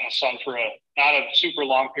it's out in the sun for not a super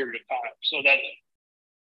long period of time. So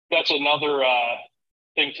that's another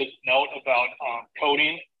thing to note about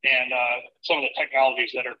coating and some of the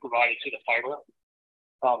technologies that are provided to the fiber.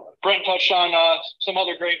 Brent touched on some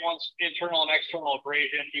other great ones, internal and external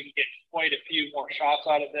abrasion. You can get quite a few more shots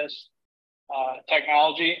out of this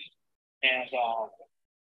technology. And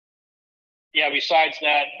besides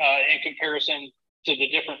that, in comparison to the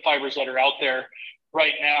different fibers that are out there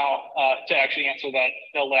right now, to actually answer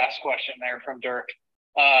the last question there from Dirk,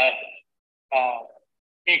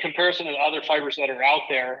 in comparison to the other fibers that are out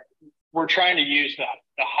there, we're trying to use the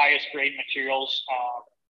highest grade materials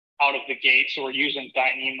out of the gate. So we're using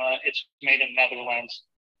Dyneema. It's made in Netherlands.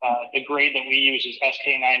 The grade that we use is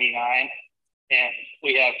SK99. And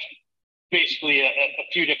we have basically a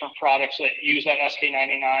few different products that use that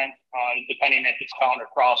SK99, depending if it's pound or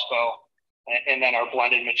crossbow. And then our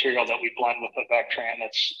blended material that we blend with the Vectran,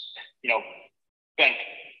 that's, been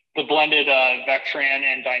the blended Vectran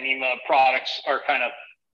and Dyneema products are kind of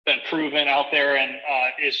been proven out there and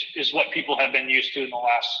is what people have been used to in the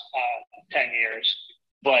last 10 years.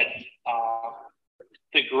 But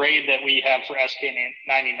the grade that we have for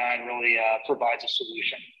SK99 really provides a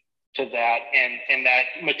solution to that. And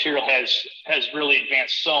that material has really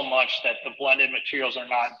advanced so much that the blended materials are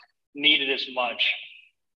not needed as much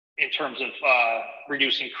in terms of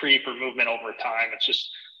reducing creep or movement over time. It's just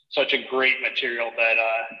such a great material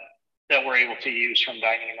that we're able to use from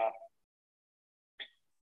Dyneema.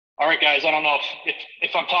 All right, guys, I don't know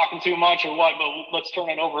if I'm talking too much or what, but let's turn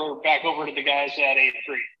it back over to the guys at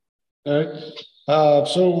A3. All right.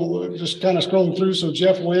 So just kind of scrolling through. So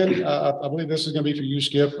Jeff Wynn, I believe this is going to be for you,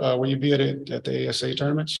 Skip. Will you be at the ASA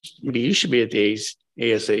tournaments? You should be at the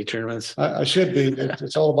ASA tournaments. I should be.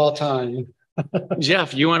 It's all about time.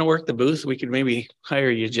 Jeff, you want to work the booth? We could maybe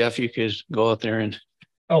hire you, Jeff. You could go out there and.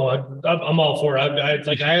 Oh, I'm all for it. I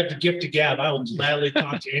have the gift of gab. I will gladly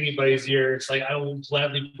talk to anybody's ear. It's like I will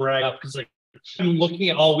gladly brag up because I'm looking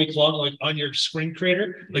at all week long, on your screen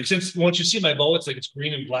creator. Since once you see my bow, it's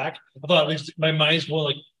green and black. I thought at least my mind's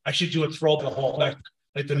going I should do a throw the whole back,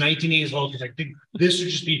 like the 1980s whole, because I think this would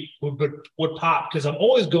just be would pop because I'm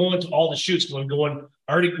always going to all the shoots because I'm going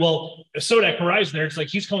already. Well, Sodak Horizon there, it's like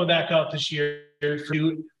he's coming back out this year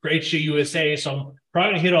for HJ USA, so I'm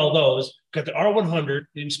probably gonna hit all those. Got the R100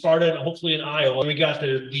 in Sparta and hopefully in Iowa. And we got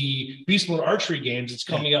the Beast Mode Archery Games. It's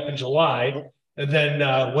coming up in July. And then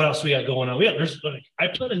what else we got going on? I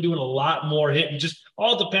plan on doing a lot more hitting. Just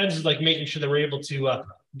all it depends is making sure that we're able to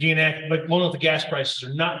gain act. But one of the gas prices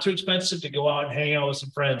are not too expensive to go out and hang out with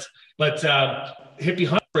some friends. But Hippie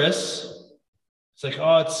Huntress,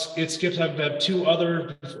 it skips. I have two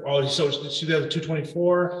other. So it's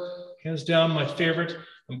 224, hands down my favorite.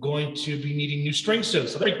 I'm going to be needing new string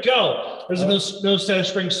suits. So there we go. There's no set of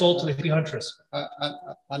strings sold to the Hippie Huntress.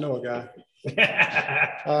 I know a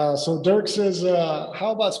guy. So Dirk says,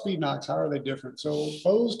 how about speed knocks? How are they different? So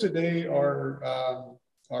bows today are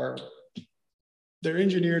they're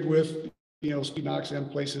engineered with speed knocks in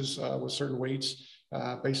places with certain weights,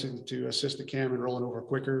 basically to assist the cam in rolling over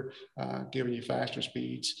quicker, giving you faster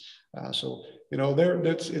speeds. So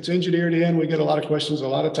it's engineered in. We get a lot of questions a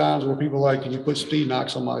lot of times where people are like, can you put speed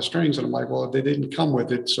knocks on my strings? And I'm like, well, they didn't come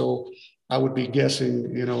with it, so I would be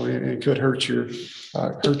guessing, it could hurt your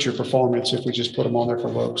performance if we just put them on there for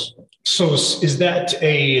looks. So is that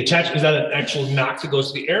an actual knock that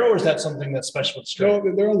goes to the arrow, or is that something that's special with the string?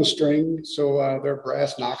 No, they're on the string. So they're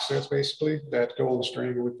brass knock sets basically that go on the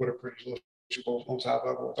string, and we put a pretty little on top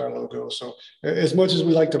of it with our logo. So as much as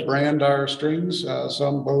we like to brand our strings,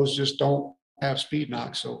 some bows just don't have speed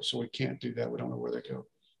knocks. So we can't do that. We don't know where they go.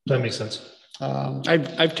 That makes sense.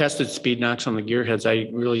 I've tested speed knocks on the gearheads.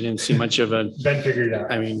 I really didn't see much of a. Ben figured it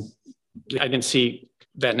out. I mean, I didn't see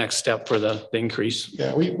that next step for the increase.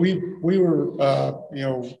 Yeah, we were,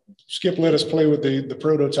 Skip let us play with the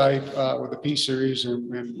prototype with the P series,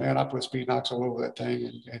 and man, I put speed knocks all over that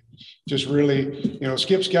thing, and just really,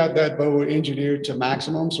 Skip's got that bow engineered to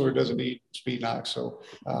maximum, so it doesn't need speed knocks. So,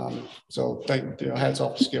 hats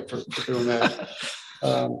off to Skip for doing that.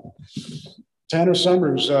 Tanner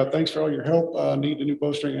Summers, thanks for all your help. Need the new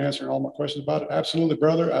bowstring and answering all my questions about it. Absolutely,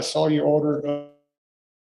 brother. I saw you ordered.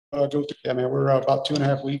 We're about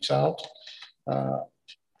 2.5 weeks out.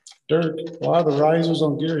 Dirk, why are the risers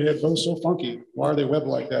on gearhead both so funky? Why are they webbed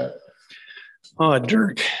like that? Oh,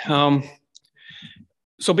 Dirk.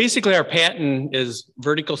 So basically our patent is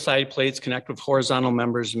vertical side plates connect with horizontal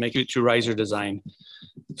members and make it through riser design.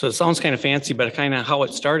 So it sounds kind of fancy, but kind of how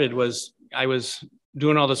it started was I was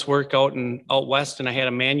doing all this work out west, and I had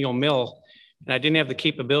a manual mill. And I didn't have the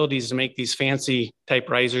capabilities to make these fancy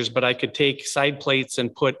type risers, but I could take side plates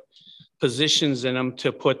and put positions in them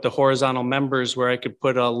to put the horizontal members where I could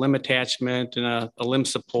put a limb attachment and a limb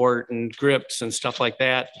support and grips and stuff like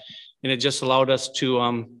that. And it just allowed us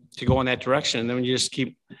to go in that direction. And then you just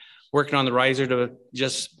keep working on the riser to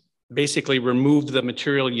just basically remove the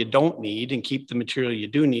material you don't need and keep the material you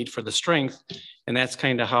do need for the strength. And that's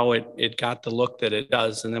kind of how it got the look that it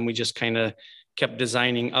does. And then we just kind of kept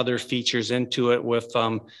designing other features into it with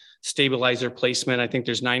stabilizer placement. I think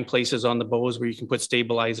there's 9 places on the bows where you can put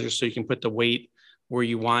stabilizers, so you can put the weight where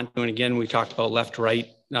you want to. And again, we talked about left-right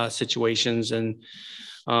situations. And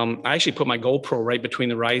I actually put my GoPro right between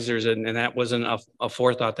the risers, and that wasn't a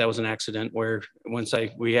forethought. That was an accident where once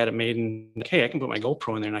we had it made, and okay, I can put my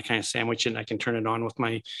GoPro in there and I kind of sandwich it and I can turn it on with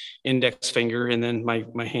my index finger, and then my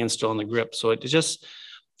hand's still on the grip. So it just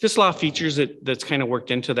a lot of features that's kind of worked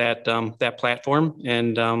into that platform.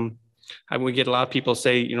 And we get a lot of people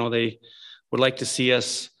say, they would like to see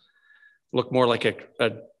us look more like a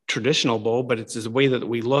traditional bow, but it's the way that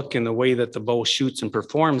we look and the way that the bow shoots and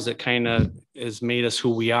performs that kind of has made us who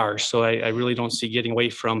we are. So I really don't see getting away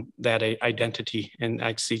from that identity, and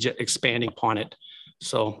I see expanding upon it.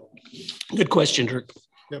 So good question, Dirk.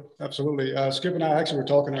 Yep, absolutely. Skip and I actually were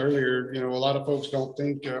talking earlier, a lot of folks don't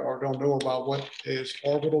think or don't know about what is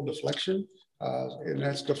orbital deflection, and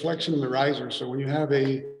that's deflection in the riser. So when you have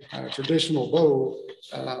a traditional bow,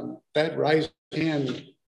 that riser can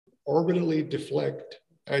orbitally deflect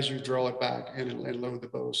as you draw it back and load the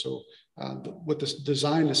bow. So with the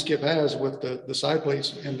design that Skip has with the side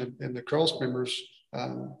plates and the cross members,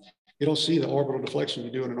 you don't see the orbital deflection you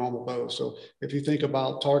do in a normal bow. So if you think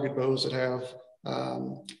about target bows that have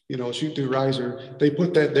shoot through riser, they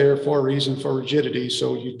put that there for a reason, for rigidity,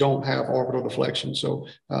 so you don't have orbital deflection. So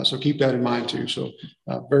keep that in mind too. So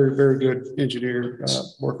very, very good engineer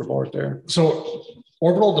work of art there. So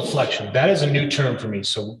orbital deflection, that is a new term for me.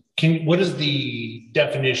 So what is the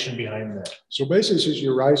definition behind that? So basically it's just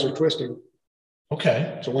your riser twisting.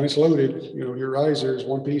 Okay. So when it's loaded, your riser is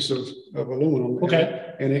one piece of aluminum.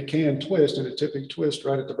 Okay. And it can twist, and it typically twists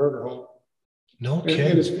right at the burger hole. No kidding.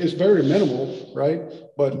 And it's very minimal, right?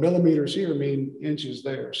 But millimeters here mean inches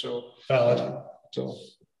there. So,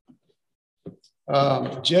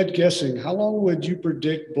 Jed guessing, how long would you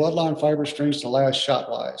predict bloodline fiber strings to last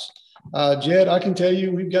shot-wise? Jed, I can tell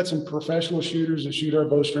you, we've got some professional shooters that shoot our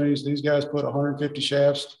bow strings. These guys put 150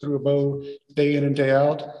 shafts through a bow day in and day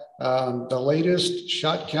out. The latest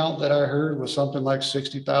shot count that I heard was something like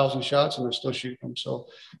 60,000 shots, and they're still shooting them. So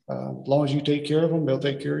as long as you take care of them, they'll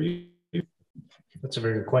take care of you. That's a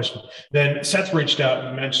very good question. Then Seth reached out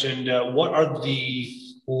and mentioned, what are the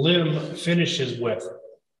limb finishes with?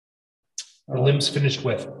 Or limbs finished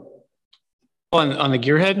with? On the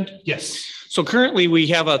gearhead? Yes. So currently we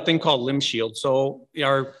have a thing called limb shield. So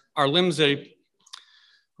our limbs it's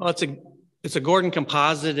a Gordon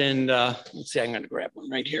composite, and let's see, I'm going to grab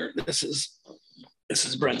one right here. This is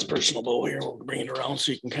Brent's personal bow here. We'll bring it around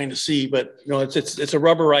so you can kind of see, but it's a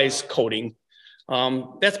rubberized coating.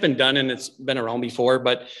 That's been done and it's been around before,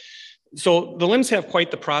 but so the limbs have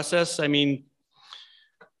quite the process. I mean,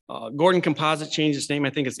 Gordon Composite changed its name. I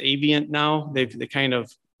think it's Avient now. They kind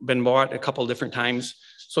of been bought a couple of different times.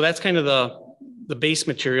 So that's kind of the base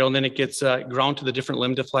material, and then it gets ground to the different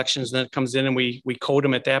limb deflections. And then it comes in and we coat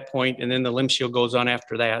them at that point, and then the limb shield goes on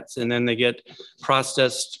after that. And then they get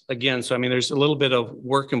processed again. So, I mean, there's a little bit of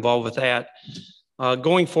work involved with that.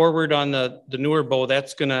 Going forward on the newer bow,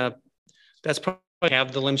 that's probably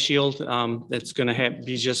have the limb shield. It's going to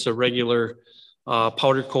be just a regular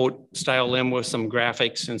powder coat style limb with some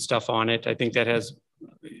graphics and stuff on it. I think that has,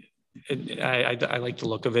 I like the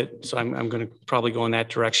look of it. So I'm going to probably go in that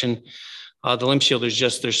direction. The limb shield is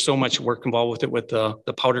just, there's so much work involved with it. With the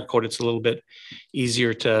powder coat, it's a little bit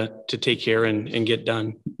easier to take care and get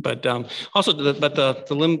done. But also, the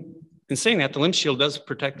limb, in saying that, the limb shield does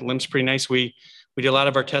protect the limbs pretty nice. We did a lot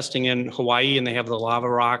of our testing in Hawaii, and they have the lava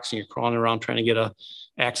rocks, and you're crawling around trying to get a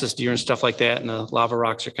access deer and stuff like that. And the lava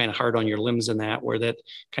rocks are kind of hard on your limbs in that, where that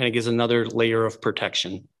kind of gives another layer of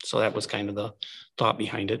protection. So that was kind of the thought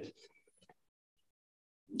behind it.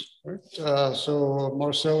 All right. So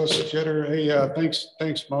Marcellus Jetter, hey,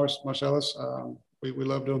 thanks, Marcellus. We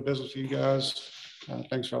love doing business with you guys.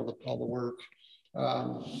 Thanks for all the work.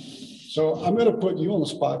 So I'm going to put you on the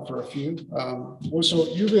spot for a few. So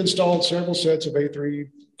you've installed several sets of A3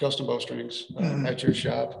 custom bowstrings at your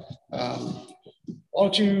shop. Why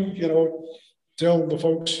don't you, tell the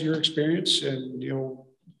folks your experience and,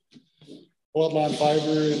 bloodline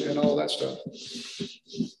fiber and all that stuff.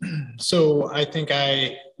 So I think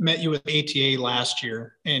I met you with ATA last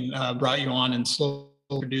year and brought you on and slowly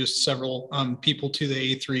introduced several people to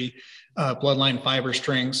the A3 bloodline fiber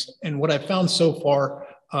strings. And what I found so far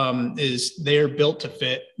is they're built to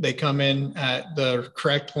fit. They come in at the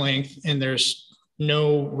correct length, and there's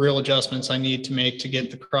no real adjustments I need to make to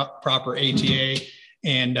get the proper ATA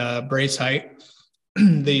and brace height.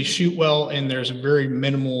 They shoot well, and there's very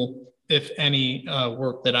minimal, if any,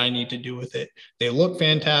 work that I need to do with it. They look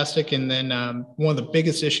fantastic. And then one of the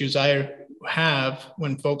biggest issues I have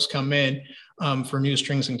when folks come in for new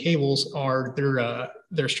strings and cables are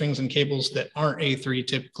their strings and cables that aren't A3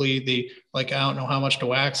 typically. I don't know how much to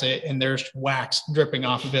wax it, and there's wax dripping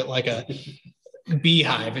off of it like a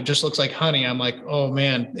beehive. It just looks like honey. I'm like, oh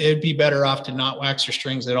man, it'd be better off to not wax your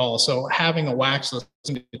strings at all. So having a wax,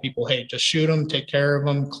 listening to people, hey, just shoot them, take care of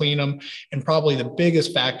them, clean them. And probably the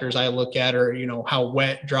biggest factors I look at are, how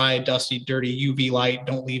wet, dry, dusty, dirty, UV light.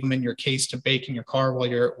 Don't leave them in your case to bake in your car while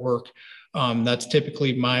you're at work. That's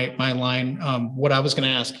typically my line. What I was going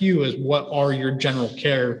to ask you is, what are your general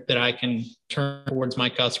care that I can turn towards my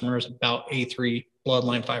customers about A3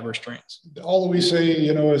 bloodline fiber strings? All that we say,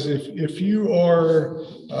 is if you are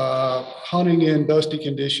hunting in dusty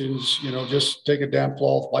conditions, just take a damp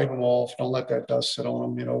cloth, wipe them off. Don't let that dust sit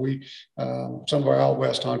on them. We some of our out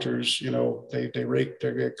west hunters, they rake,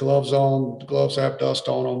 they get gloves on. The gloves have dust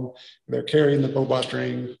on them. They're carrying the bow by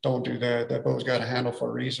string. Don't do that. That bow's got a handle for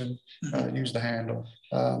a reason. Use the handle.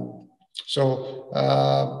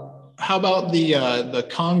 How about the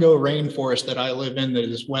Congo rainforest that I live in, that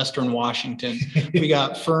is Western Washington? We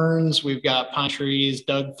got ferns, we've got pine trees,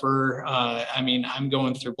 Doug fir. I'm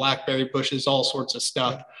going through blackberry bushes, all sorts of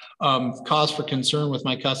stuff. Cause for concern with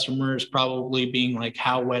my customers probably being like,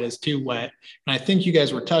 how wet is too wet? And I think you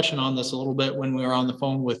guys were touching on this a little bit when we were on the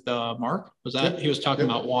phone with Mark. Was that? Yep. He was talking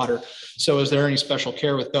about water. So is there any special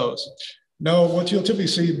care with those? No, what you'll typically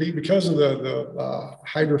see, because of the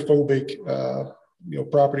hydrophobic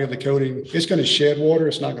property of the coating, it's going to shed water.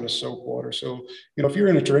 It's not going to soak water. So, if you're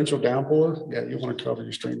in a torrential downpour, yeah, you want to cover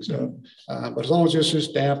your strings up. But as long as it's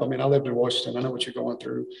just damp, I lived in Washington. I know what you're going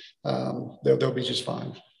through. They'll be just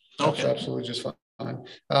fine. Okay. Absolutely just fine.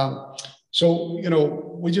 So,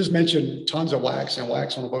 we just mentioned tons of wax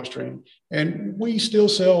on a bowstring, and we still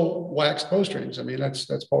sell waxed bowstrings.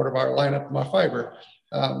 That's part of our lineup, my fiber.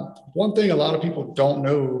 One thing a lot of people don't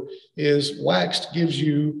know is waxed gives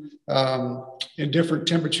you, in different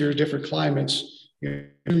temperatures, different climates,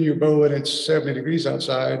 your bow and it's 70 degrees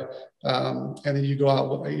outside, and then you go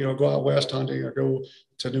out west hunting or go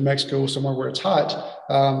to New Mexico, somewhere where it's hot.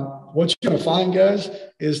 What you're going to find, guys,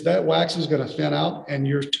 is that wax is going to thin out and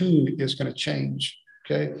your tune is going to change.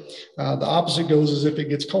 Okay. The opposite goes as if it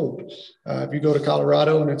gets cold. If you go to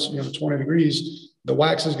Colorado and it's 20 degrees, the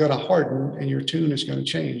wax is going to harden and your tune is going to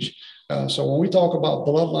change. So when we talk about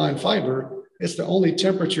bloodline fiber, it's the only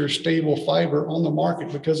temperature stable fiber on the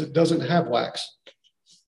market because it doesn't have wax.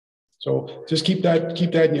 So just keep that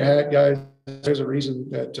in your hat, guys. There's a reason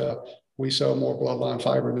that we sell more bloodline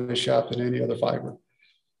fiber in this shop than any other fiber.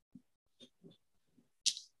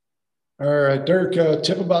 All right, Dirk,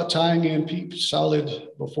 tip about tying in PEEP solid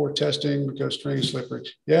before testing because string is slippery.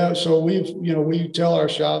 Yeah, so we tell our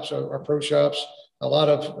shops, our pro shops, a lot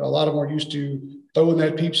of them are used to throwing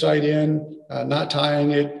that PEEP sight in, not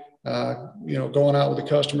tying it, going out with the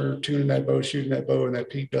customer, tuning that bow, shooting that bow, and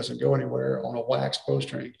that PEEP doesn't go anywhere on a waxed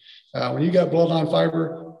bowstring. When you got bloodline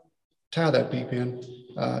fiber, tie that PEEP in.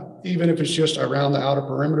 Even if it's just around the outer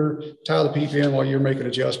perimeter, tie the PEEP in while you're making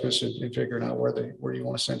adjustments and figuring out where you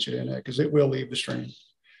want to cinch it in at, because it will leave the string.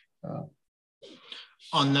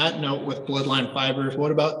 On that note, with Bloodline fibers,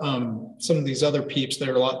 what about some of these other peeps that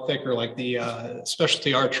are a lot thicker, like the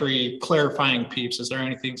specialty archery clarifying peeps? Is there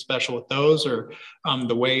anything special with those, or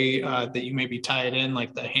the way that you maybe tie it in,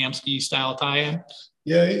 like the Hamskea style tie-in?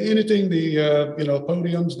 Yeah, anything the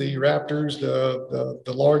podiums, the Raptors,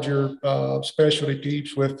 the larger specialty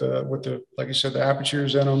peeps with the like you said, the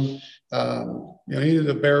apertures in them. Either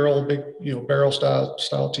the barrel, big barrel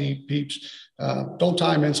style peeps. Don't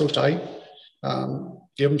tie them in so tight.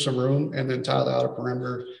 Give them some room, and then tie the outer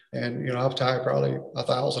perimeter. And I've tied probably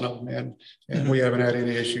 1,000 of them in, and we haven't had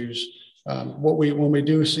any issues. When we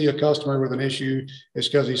do see a customer with an issue, it's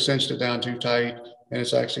because he cinched it down too tight, and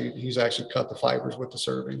he's actually cut the fibers with the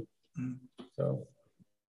serving. So,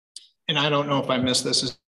 and I don't know if I missed this.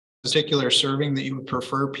 Is particular serving that you would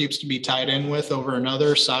prefer peeps to be tied in with over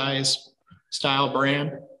another size, style,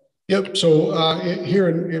 brand? Yep. So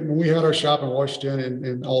when we had our shop in Washington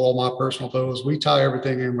and all of my personal bows, we tie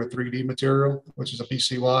everything in with 3D material, which is a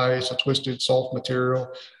BCY. It's a twisted soft material.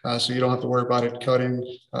 So you don't have to worry about it cutting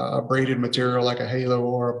a braided material like a halo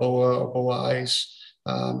or a boa ice.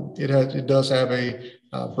 It does have a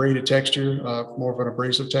braided texture, more of an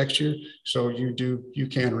abrasive texture. So you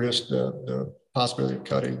can risk the possibility of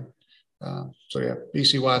cutting.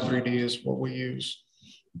 BCY 3D is what we use.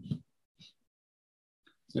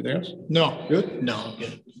 Anything else? No. Good? No,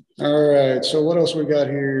 good. All right. So what else we got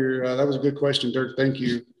here? That was a good question, Dirk. Thank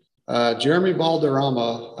you. Jeremy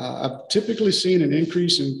Balderrama. I've typically seen an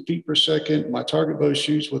increase in feet per second. My target bow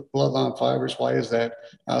shoots with Bloodline fibers. Why is that?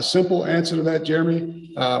 Simple answer to that,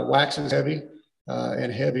 Jeremy. Wax is heavy,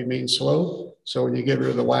 and heavy means slow. So when you get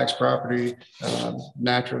rid of the wax property,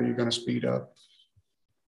 naturally you're going to speed up.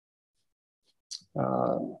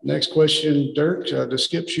 Next question, Dirk. Does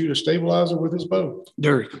Skip shoot a stabilizer with his bow?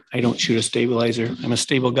 Dirk, I don't shoot a stabilizer. I'm a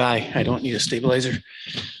stable guy. I don't need a stabilizer.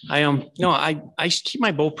 I keep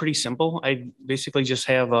my bow pretty simple. I basically just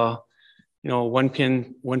have a one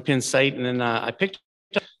pin sight, and then I picked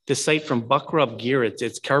up this sight from Buck Rub Gear.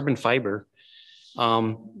 It's carbon fiber.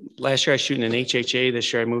 Last year I shoot in an HHA.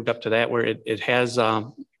 This year I moved up to that, where it has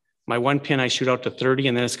my one pin I shoot out to 30,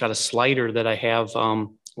 and then it's got a slider that I have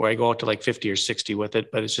where I go out to like 50 or 60 with it,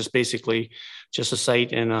 but it's just basically just a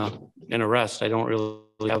sight and a rest. I don't really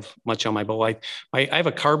have much on my bow. I have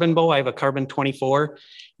a carbon bow. I have a carbon 24,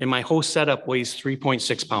 and my whole setup weighs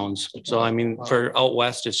 3.6 pounds. So, I mean, for out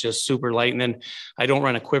West, it's just super light. And then I don't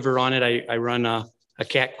run a quiver on it. I run a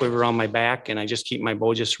cat quiver on my back, and I just keep my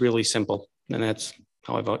bow just really simple. And that's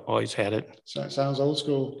how I've always had it. So it sounds old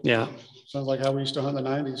school. Yeah. Sounds like how we used to hunt in the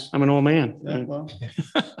 90s. I'm an old man. Yeah, well.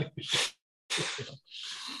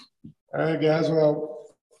 All right, guys. Well,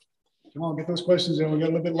 come on, get those questions in. We got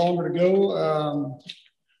a little bit longer to go.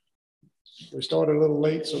 We started a little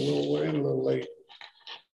late, so we're in a little late.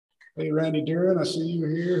 Hey, Randy Duran, I see you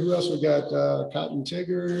here. Who else we got? Cotton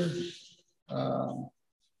Tigger.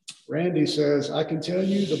 Randy says, I can tell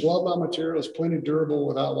you the Bloodline material is plenty durable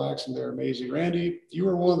without wax, and they're amazing. Randy, you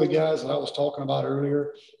were one of the guys that I was talking about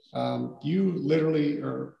earlier. You literally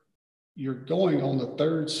you're going on the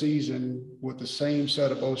third season with the same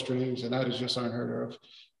set of bowstrings, and that is just unheard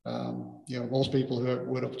of. Most people who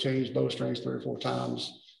would have changed bowstrings 3 or 4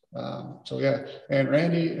 times. So yeah, and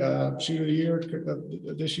Randy, shooter of the year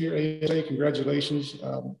this year, ASA, congratulations.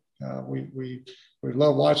 We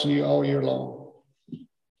love watching you all year long.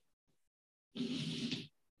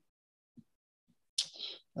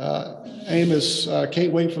 Amos,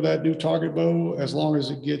 can't wait for that new target bow as long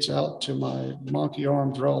as it gets out to my monkey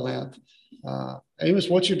arm draw length. Amos,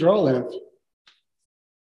 what's your draw length?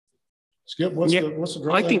 Skip, what's the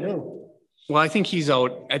draw length? Well, I think he's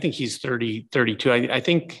out. I think he's 30, 32. I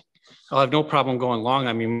think I'll have no problem going long.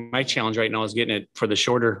 I mean, my challenge right now is getting it for the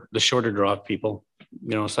shorter draw people,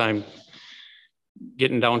 so I'm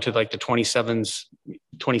getting down to like the 27s,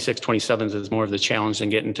 26, 27s is more of the challenge than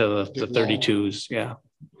getting to the 32s. Yeah.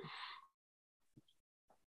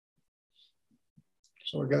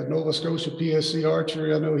 So we got Nova Scotia PSC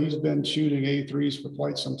Archery. I know he's been shooting A3s for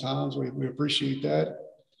quite some time. So we appreciate that.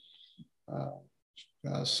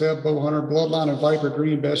 Seb Bowhunter, Bloodline and Viper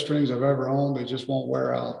Green, best strings I've ever owned. They just won't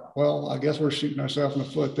wear out. Well, I guess we're shooting ourselves in the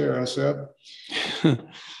foot there, huh, Seb?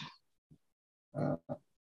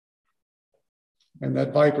 And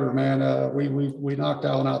that Viper, man, we knocked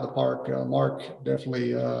that one out of the park. Mark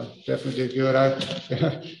definitely did good.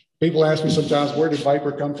 People ask me sometimes, where did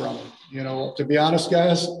Viper come from? To be honest,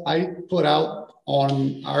 guys, I put out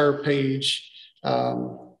on our page,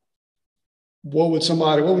 what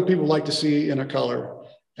would people like to see in a color?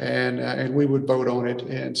 And we would vote on it.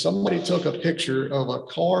 And somebody took a picture of a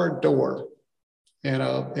car door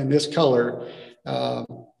in this color.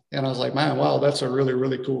 And I was like, man, wow, that's a really,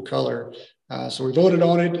 really cool color. So we voted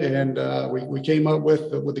on it, and we came up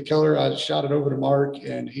with the color. I shot it over to Mark,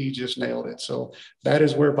 and he just nailed it. So that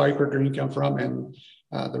is where Viper Green come from. And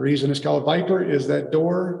the reason it's called Viper is that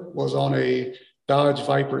door was on a Dodge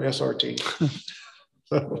Viper SRT.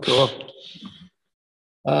 So, Cool.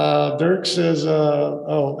 Dirk says,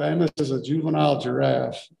 oh, Amos is a juvenile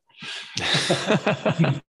giraffe.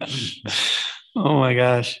 Oh my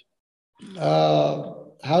gosh.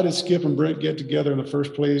 How did Skip and Brent get together in the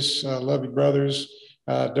first place? Love you, brothers.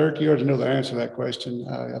 Dirk, you already know the answer to that question.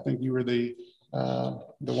 I think you were the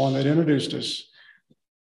one that introduced us.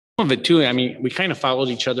 Some of it too. I mean, we kind of followed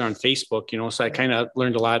each other on Facebook, you know, so I kind of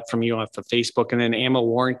learned a lot from you off of Facebook. And then Emma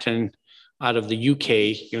Warrington out of the UK,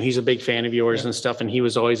 you know, he's a big fan of yours and stuff. And he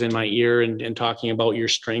was always in my ear and talking about your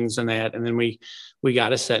strings and that. And then we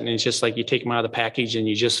got a set, and it's just like you take them out of the package and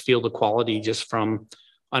you just feel the quality just from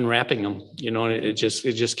unwrapping them, you know, and it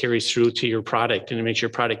just carries through to your product, and it makes your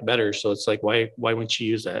product better. So it's like, why wouldn't you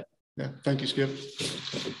use that? Yeah. Thank you, Skip.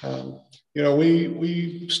 You know,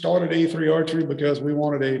 we started A3 Archery because we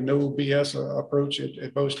wanted a no BS approach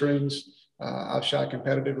at bowstrings. I've shot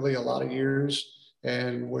competitively a lot of years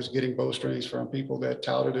and was getting bowstrings from people that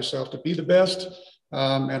touted themselves to be the best.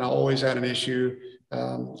 And I always had an issue.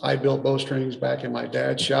 I built bowstrings back in my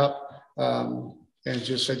dad's shop. And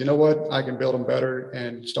just said, you know what, I can build them better,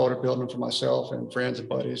 and started building them for myself and friends and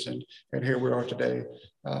buddies. And here we are today.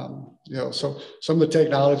 You know, so some of the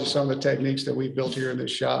technology, some of the techniques that we've built here in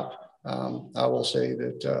this shop, I will say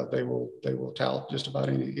that they will tout just about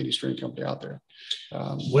any string company out there.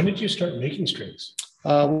 When did you start making strings?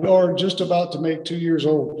 We are just about to make 2 years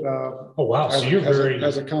old. Oh, wow. So you're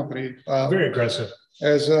as a company. Very aggressive.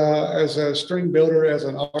 As a string builder, as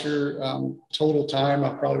an archer, total time,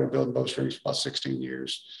 I've probably been building bowstrings for about 16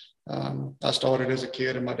 years. I started as a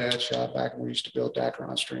kid in my dad's shop back when we used to build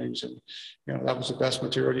Dacron strings, and you know that was the best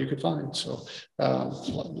material you could find. So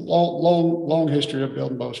long history of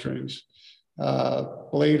building bowstrings.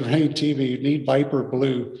 Blade Rain TV, need Viper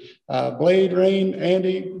Blue. Blade Rain,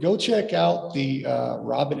 Andy, go check out the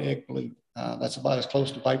Robin Egg Blue. That's about as close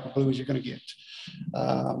to Viper Blue as you're going to get.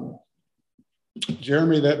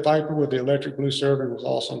 Jeremy, that Viper with the electric blue serving was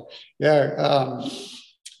awesome. Yeah,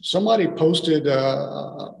 somebody posted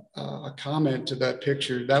a comment to that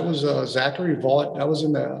picture. That was Zachary Vaught. That was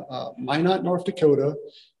in the Minot, North Dakota,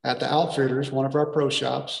 at the Outfitters, one of our pro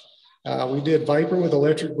shops. We did Viper with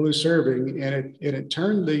electric blue serving, and it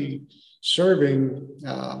turned the serving.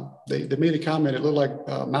 They made a comment. It looked like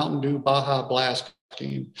Mountain Dew Baja Blast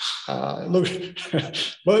team.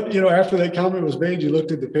 But you know, after that comment was made, you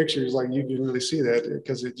looked at the pictures, like you can really see that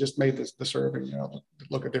because it just made the serving, you know,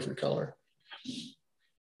 look a different color.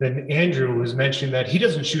 Then Andrew was mentioning that he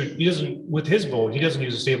doesn't with his bow, he doesn't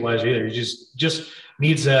use a stabilizer either. He just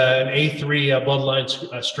needs an A3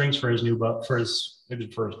 bloodline strings for his new bow, for his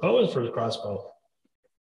bow and for his crossbow.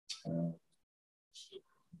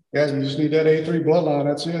 Yeah, you just need that A3 bloodline.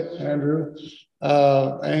 That's it, Andrew.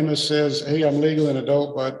 Amos says, "Hey, I'm legal and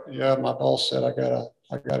adult, but yeah, my boss said I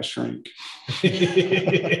gotta shrink."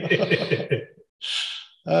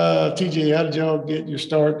 TJ, how did y'all get your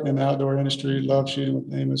start in the outdoor industry? Love shooting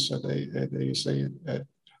with Amos, they say at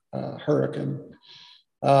Hurricane.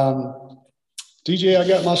 TJ, I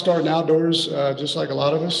got my start in outdoors just like a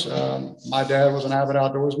lot of us. My dad was an avid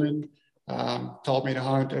outdoorsman. Taught me to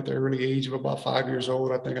hunt at the early age of about 5 years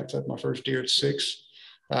old. I think I took my first deer at 6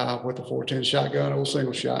 with a 410 shotgun, old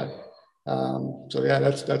single shot. So yeah,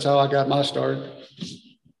 that's how I got my start.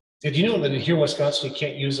 Did you know that here in Wisconsin you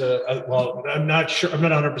can't use well, I'm not sure. I'm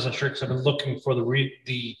not 100% sure because I've been looking for the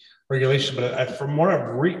regulation, but from what I've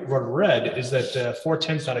read is that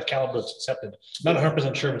 410 is not a caliber that's accepted. I'm not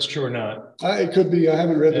 100% sure if it's true or not. It could be. I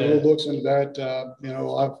haven't read the rule books into that. You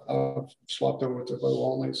know, I've swapped over to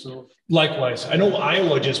bow only. So likewise, I know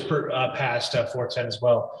Iowa just passed 410 as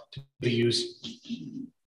well to be used.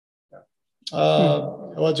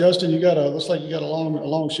 Well, Justin, looks like you got a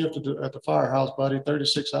long shift at the firehouse, buddy.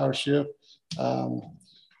 36-hour shift.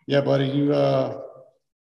 Yeah, buddy, you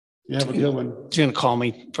have a good one. He's gonna call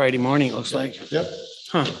me Friday morning, it looks like. Yep.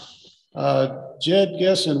 Huh. Jed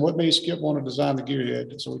guessing what made Skip want to design the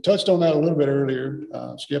gearhead. So we touched on that a little bit earlier.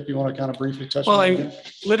 Skip, you want to kind of briefly touch on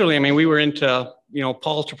that? We were into,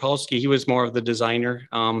 Paul Trapolsky, he was more of the designer.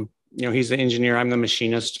 He's the engineer, I'm the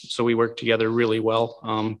machinist. So we worked together really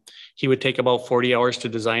well. He would take about 40 hours to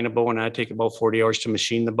design a bow, and I'd take about 40 hours to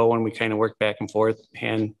machine the bow, and we kind of worked back and forth.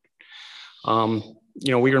 And,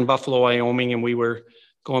 we were in Buffalo, Wyoming, and we were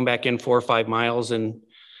going back in 4 or 5 miles, and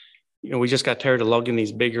we just got tired of lugging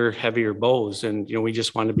these bigger, heavier bows, and we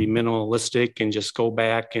just wanted to be minimalistic and just go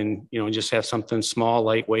back and just have something small,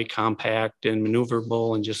 lightweight, compact, and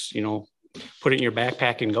maneuverable, and just put it in your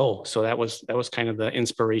backpack and go. So that was kind of the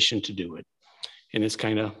inspiration to do it, and it's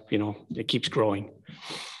kind of it keeps growing.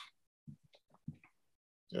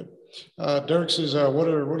 Good. Dirk says, what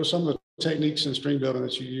are some of the techniques in string building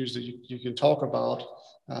that you use that you can talk about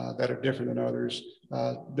that are different than others?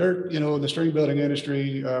 Dirk, in the string building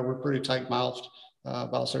industry, we're pretty tight-mouthed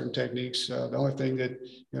about certain techniques. The only thing that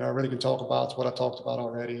I really can talk about is what I talked about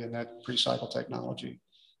already, and that pre-cycle technology.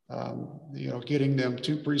 Getting them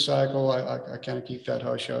to pre-cycle, I kind of keep that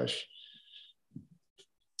hush-hush.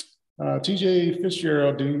 TJ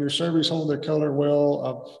Fitzgerald, do your servings hold their color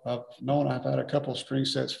well? I've known I've had a couple of string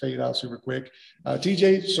sets fade out super quick.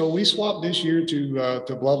 TJ, so we swapped this year to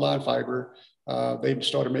Bloodline Fiber. They've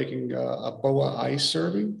started making a BOA ice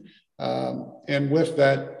serving. And with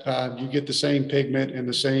that, you get the same pigment and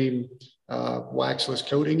the same waxless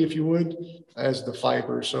coating, if you would, as the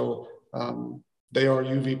fiber. So they are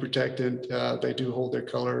UV protected. They do hold their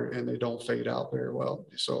color and they don't fade out very well.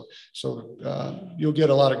 So you'll get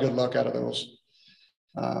a lot of good luck out of those.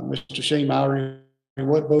 Mr. Shane Mowry,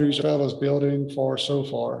 what boats are fellas building for so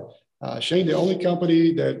far? Shane, the only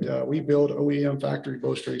company that we build OEM factory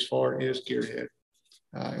bowstrings for is Gearhead,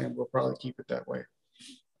 and we'll probably keep it that way.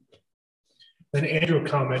 Then Andrew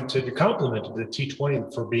complimented the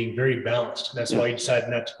T20 for being very balanced. That's why he decided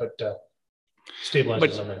not to put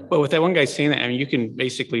stabilizers on there. But with that one guy saying that, you can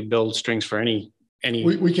basically build strings for any.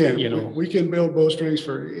 We can. We can build bowstrings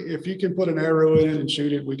for, if you can put an arrow in it and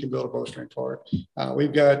shoot it, we can build a bowstring for it.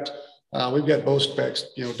 We've got bow specs,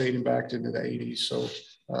 dating back into the 80s. So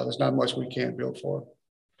there's not much we can't build for.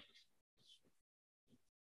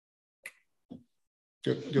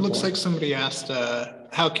 Good Looks point. like somebody asked,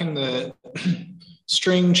 how can the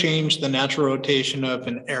string change the natural rotation of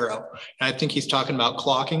an arrow? And I think he's talking about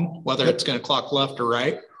clocking, whether it's going to clock left or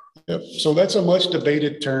right. Yep. So that's a much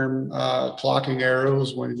debated term, clocking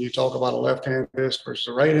arrows, when you talk about a left-hand twist versus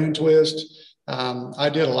a right-hand twist. I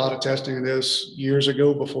did a lot of testing of this years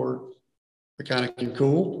ago before it kind of became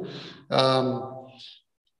cool.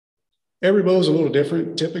 Every bow is a little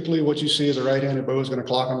different. Typically, what you see is a right-handed bow is going to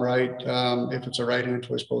clock them right if it's a right-hand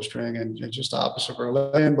twist bowstring, and just the opposite for a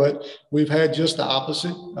left-hand. But we've had just the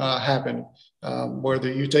opposite happen, where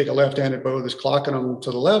you take a left-handed bow that's clocking them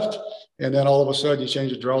to the left, and then all of a sudden you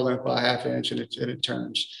change the draw length by a 1/2 inch and it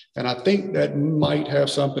turns. And I think that might have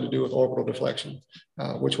something to do with orbital deflection,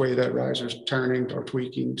 which way that riser's turning or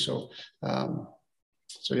tweaking. So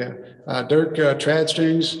yeah, Dirk, trad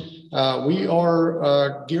strings. We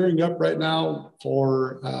are gearing up right now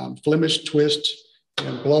for Flemish twist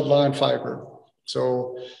and Bloodline fiber.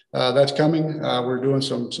 So that's coming. We're doing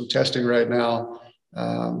some testing right now.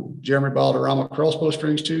 Jeremy Balderrama crossbow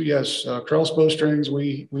strings too. Yes, crossbow strings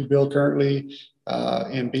we build currently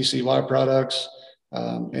in BCY products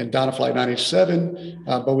and Dynaflight 97,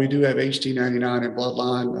 but we do have HT99 and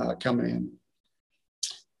Bloodline coming in.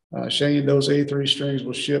 Shane, those A3 strings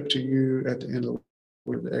will ship to you at the end of the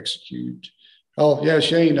week to execute. Oh yeah,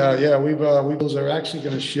 Shane. Yeah, those are actually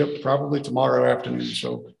going to ship probably tomorrow afternoon,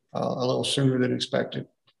 so a little sooner than expected.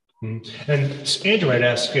 Mm-hmm. And Andrew might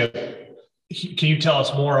ask, can you tell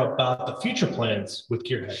us more about the future plans with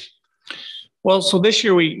Gearhead? Well, so this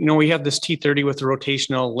year we have this T30 with the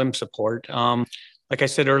rotational limb support. Like I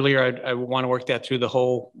said earlier, I want to work that through the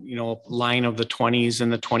whole line of the 20s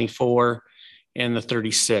and the 24 and the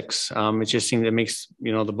 36. It just seems it makes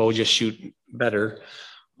the bow just shoot better.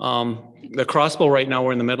 The crossbow right now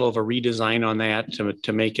we're in the middle of a redesign on that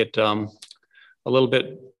to make it a little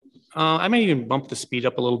bit. I might even bump the speed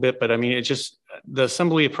up a little bit, but I mean, it just, the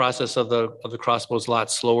assembly process of the crossbow is a lot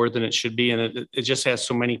slower than it should be. And it just has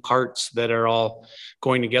so many parts that are all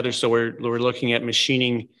going together. So we're looking at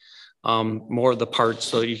machining more of the parts.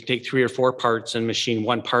 So you can take 3 or 4 parts and machine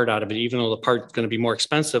one part out of it, even though the part's going to be more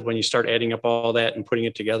expensive. When you start adding up all that and putting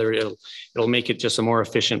it together, it'll make it just a more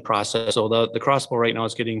efficient process. So the crossbow right now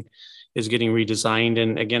is getting redesigned.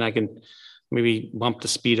 And again, I can maybe bump the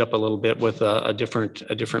speed up a little bit with a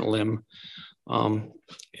different limb. And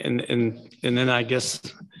then I guess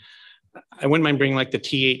I wouldn't mind bringing like the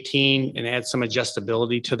T18 and add some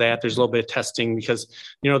adjustability to that. There's a little bit of testing because,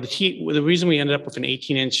 the reason we ended up with an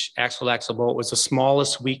 18-inch axle-to-axle bow, it was the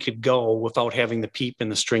smallest we could go without having the peep in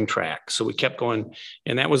the string track. So we kept going.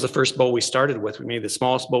 And that was the first bow we started with. We made the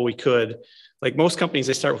smallest bow we could. Like most companies,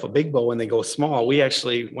 they start with a big bow and they go small. We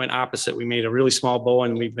actually went opposite. We made a really small bow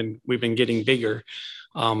and we've been getting bigger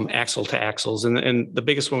axle to axles. And the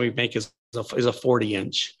biggest one we make is a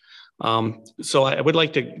 40-inch. So I would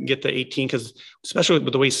like to get the 18 because especially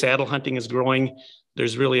with the way saddle hunting is growing,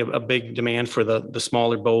 there's really a big demand for the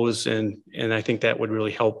smaller bows. And I think that would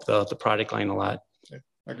really help the product line a lot.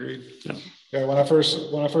 Agreed. Yeah. When I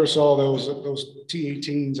first saw those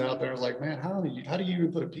T18s out there, I was like, man, how do you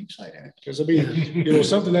even put a peep sight in it? Because I mean,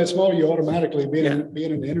 something that small, you automatically being in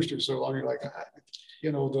the industry so long, you're like,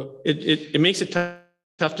 it makes it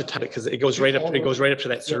tough to tie it because it goes right up to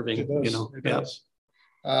that serving. It does.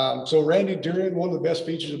 So Randy, one of the best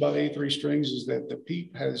features about A3 strings is that the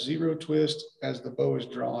peep has 0 twist as the bow is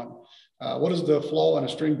drawn. What is the flaw in a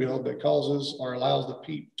string build that causes or allows the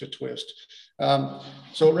peep to twist?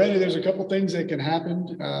 So Randy, there's a couple things that can happen.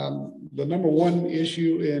 The number one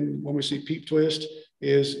issue when we see peep twist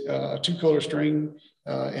is a 2-color string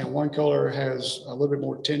and one color has a little bit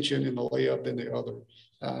more tension in the layup than the other.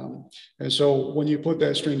 And so when you put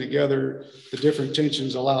that string together, the different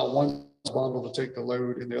tensions allow one bundle to take the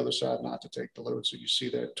load and the other side not to take the load. So you see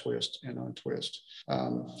that twist and untwist.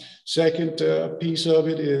 Second piece of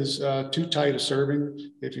it is too tight a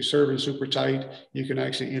serving. If you're serving super tight, you can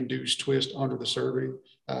actually induce twist under the serving,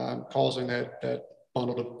 causing that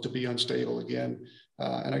bundle to be unstable again.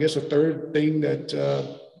 And I guess the third thing that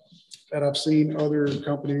I've seen other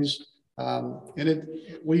companies,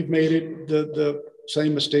 we've made it the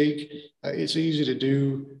same mistake. It's easy to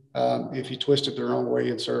do if you twist it the wrong way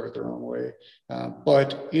and serve it the wrong way.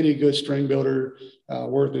 But any good string builder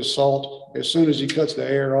worth his salt, as soon as he cuts the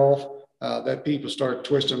air off, that peep will start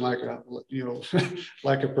twisting like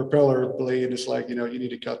like a propeller blade. It's like, you need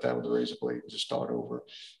to cut that with a razor blade and just start over.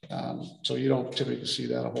 So you don't typically see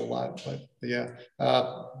that a whole lot, but yeah,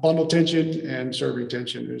 bundle tension and serving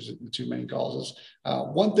tension is the two main causes.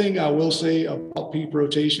 One thing I will say about peep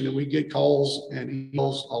rotation, and we get calls and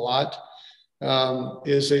emails a lot,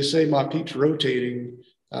 is they say my peep's rotating,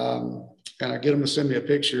 and I get them to send me a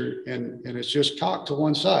picture and it's just cocked to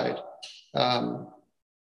one side.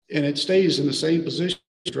 And it stays in the same position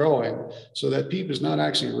drawing, so that peep is not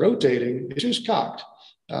actually rotating, it's just cocked.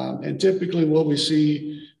 And typically what we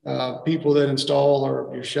see people that install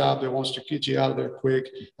or your shop that wants to get you out of there quick,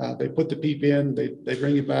 they put the peep in, they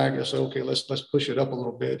bring it back and say, okay, let's push it up a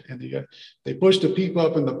little bit. And they push the peep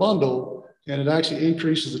up in the bundle and it actually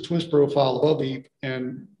increases the twist profile above the peep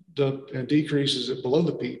and decreases it below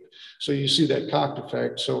the peep. So you see that cocked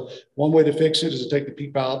effect. So one way to fix it is to take the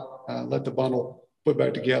peep out, let the bundle put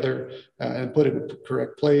back together and put it in the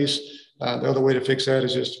correct place. The other way to fix that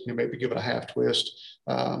is just maybe give it a half twist.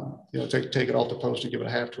 Take it off the post and give it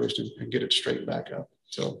a half twist and get it straight back up.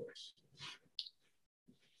 So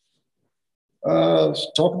let's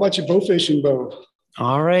talk about your bow fishing bow.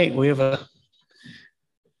 All right, we have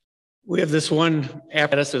this one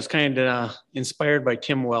apparatus that's kind of inspired by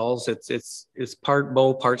Tim Wells. It's part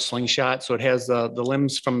bow, part slingshot. So it has the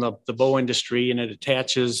limbs from the bow industry, and it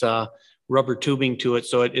attaches rubber tubing to it.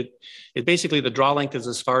 So it basically, the draw length is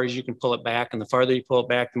as far as you can pull it back, and the farther you pull it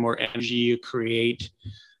back, the more energy you create.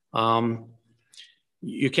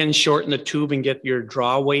 You can shorten the tube and get your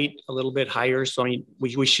draw weight a little bit higher. So I mean,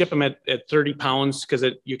 we ship them at 30 pounds because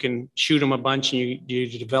you can shoot them a bunch and you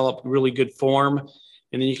develop really good form.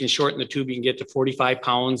 And then you can shorten the tube, you can get to 45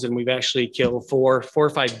 pounds. And we've actually killed four or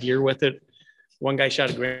five deer with it. One guy shot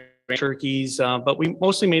a grand turkeys, but we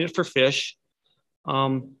mostly made it for fish.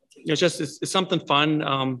 It's something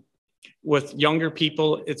fun. With younger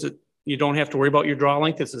people, you don't have to worry about your draw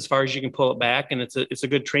length. It's as far as you can pull it back, and it's a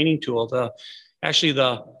good training tool.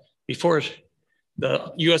 Before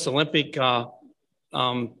the U.S. Olympic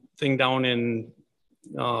thing down in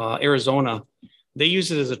Arizona, they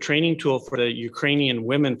use it as a training tool for the Ukrainian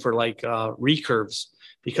women for recurves,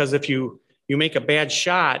 because if you make a bad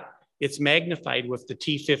shot, it's magnified with the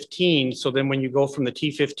T15. So then when you go from the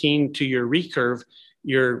T15 to your recurve,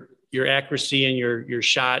 your accuracy and your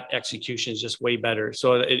shot execution is just way better.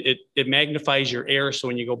 So it magnifies your air. So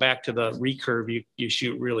when you go back to the recurve, you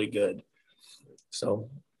shoot really good. So.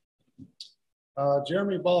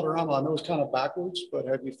 Jeremy Balderrama, I know it's kind of backwards, but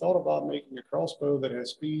have you thought about making a crossbow that has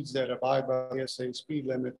speeds that abide by ASA speed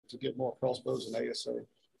limit to get more crossbows than ASA?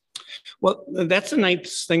 Well, that's the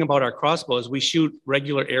nice thing about our crossbows. We shoot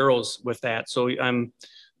regular arrows with that. So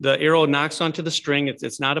the arrow knocks onto the string.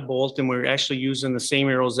 It's not a bolt, and we're actually using the same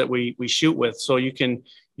arrows that we shoot with. So you can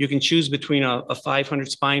choose between a 500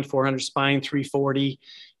 spine, 400 spine, 340,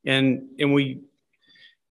 and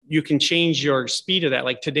you can change your speed of that.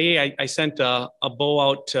 Like today, I sent a bow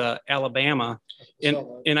out to Alabama,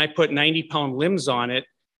 and I put 90-pound limbs on it,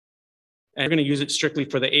 and I'm going to use it strictly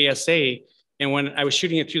for the ASA. And when I was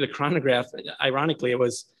shooting it through the chronograph, ironically,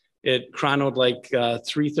 it chronoed like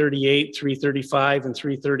 338, 335, and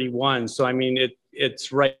 331. So I mean,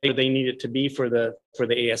 it's right where they need it to be for the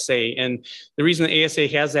ASA. And the reason the ASA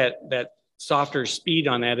has that softer speed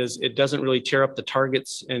on that is it doesn't really tear up the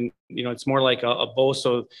targets, and it's more like a bow,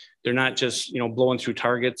 so they're not just blowing through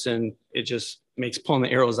targets, and it just makes pulling the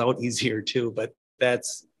arrows out easier too. But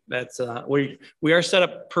that's we are set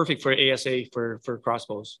up perfect for ASA for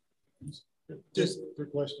crossbows. Just a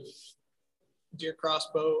quick question. Deer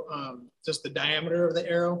crossbow, does the diameter of the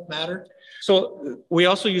arrow matter? So we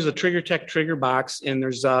also use a TriggerTech trigger box, and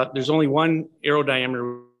there's only one arrow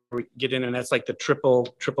diameter we get in, and that's like the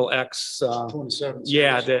triple X. 27.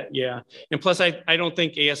 Yeah. And plus, I don't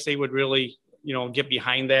think ASA would really get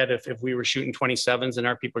behind that if we were shooting 27s and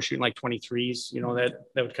our people are shooting like 23s.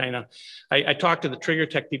 That would kind of. I talked to the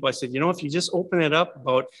TriggerTech people. I said, if you just open it up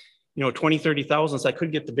about 20, 30 thousandths, I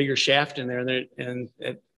could get the bigger shaft in there, and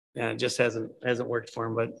it just hasn't worked for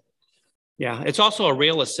them. But yeah, it's also a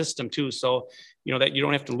railless system too, so that you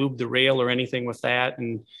don't have to lube the rail or anything with that.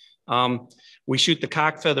 And we shoot the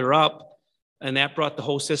cock feather up, and that brought the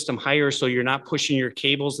whole system higher, so you're not pushing your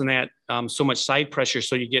cables and that so much side pressure,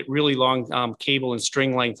 so you get really long cable and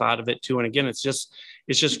string length out of it too. And again, it's just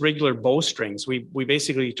regular bowstrings. We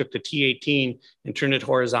basically took the T18 and turned it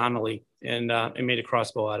horizontally and made a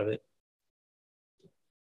crossbow out of it.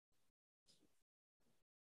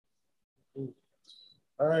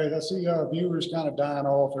 All right, I see viewers kind of dying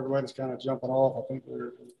off. Everybody's kind of jumping off. I think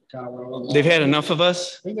we're kind of. They've had enough of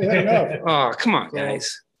us? I think they had enough. Oh, come on,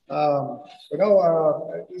 guys. But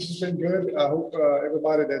no, this has been good. I hope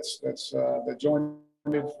everybody that joined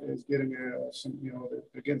is getting some,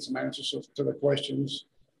 getting some answers to the questions.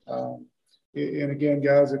 And again,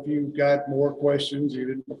 guys, if you've got more questions you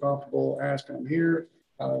didn't feel comfortable asking them here,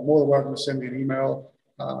 more than welcome to send me an email,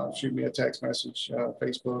 shoot me a text message,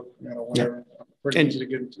 Facebook, whatever. Yeah. Pretty easy to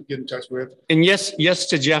get in touch with. And yes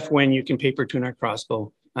to Jeff when you can paper tune our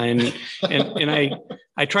crossbow. And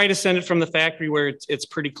I try to send it from the factory where it's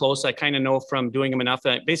pretty close. I kind of know from doing them enough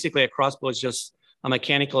that basically a crossbow is just a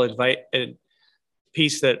mechanical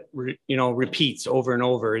piece that repeats over and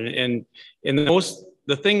over. And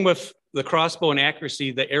the thing with the crossbow and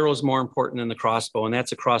accuracy, the arrow is more important than the crossbow, and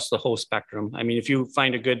that's across the whole spectrum. I mean, if you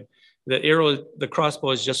find the crossbow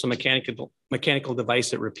is just a mechanical device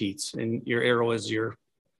that repeats, and your arrow is your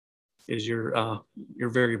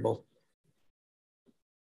variable.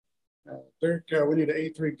 Derek, we need an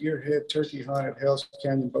A3 gearhead turkey hunt at Hell's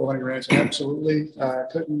Canyon Bow Hunting Ranch. Absolutely,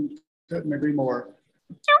 couldn't agree more.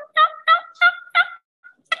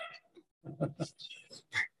 For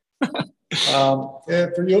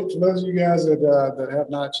those of you guys that have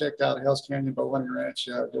not checked out Hell's Canyon Bow Hunting Ranch,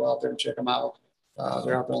 go out there and check them out.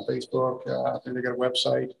 They're out there on Facebook. I think they got a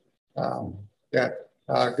website.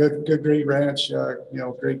 Great ranch.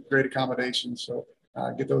 Great accommodations. So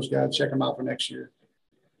get those guys, check them out for next year.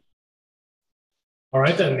 All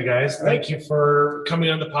right, then, guys. Thank you for coming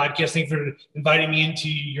on the podcast. Thank you for inviting me into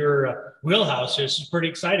your wheelhouse. This is pretty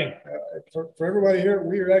exciting. For everybody here,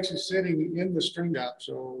 we are actually sitting in the string gap,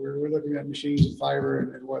 so we're looking at machines and fiber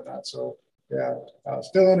and whatnot. So yeah,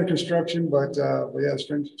 still under construction, but yeah,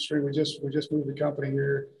 string. We just moved the company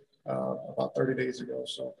here about 30 days ago.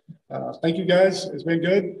 So thank you guys. It's been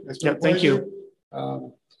good. It's been a pleasure. Thank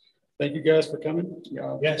you. Thank you guys for coming.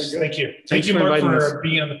 Yes, thank you. Thank you, Mark, for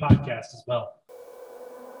being on the podcast as well.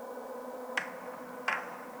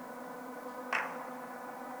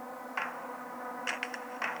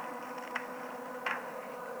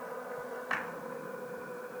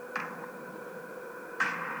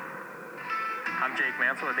 I'm Jake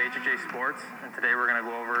Mansell with HJ Sports, and today we're going to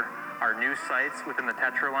go over our new sights within the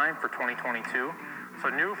Tetra line for 2022. So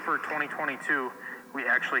new for 2022, we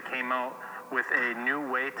actually came out with a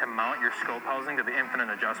new way to mount your scope housing to the infinite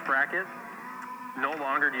adjust bracket. No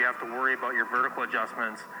longer do you have to worry about your vertical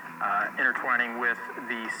adjustments intertwining with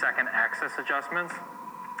the second axis adjustments.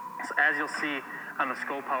 So as you'll see on the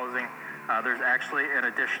scope housing, there's actually an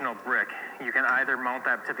additional brick. You can either mount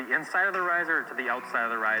that to the inside of the riser or to the outside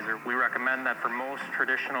of the riser. We recommend that for most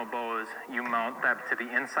traditional bows, you mount that to the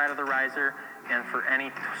inside of the riser, and for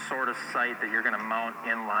any sort of sight that you're going to mount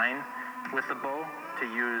in line with the bow, to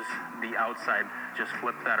use the outside, just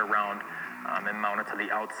flip that around and mount it to the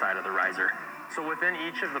outside of the riser. So within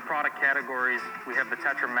each of the product categories, we have the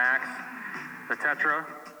Tetra Max, the Tetra,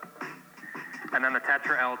 and then the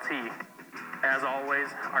Tetra LT. As always,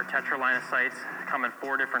 our Tetra line of sights come in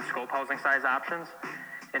 4 different scope housing size options: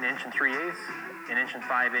 1 3/8", 1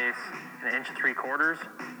 5/8", and 1 3/4",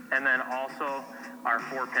 and then also our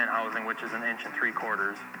 4-pin housing, which is 1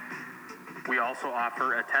 3/4". We also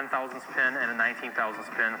offer a 10 thousandths pin and a 19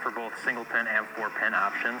 thousandths pin for both single pin and 4-pin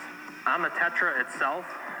options. On the Tetra itself,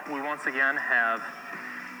 we once again have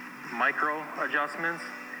micro adjustments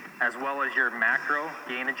as well as your macro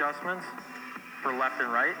gain adjustments for left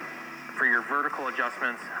and right. For your vertical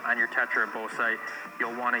adjustments on your Tetra bow sight,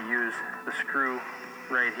 you'll want to use the screw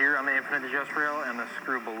right here on the infinite adjust rail and the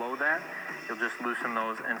screw below that. You'll just loosen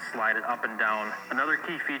those and slide it up and down. Another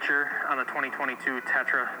key feature on the 2022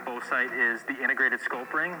 Tetra bow sight is the integrated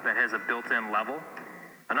scope ring that has a built-in level.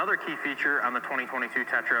 Another key feature on the 2022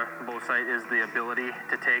 Tetra bow sight is the ability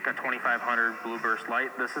to take a 2500 blue burst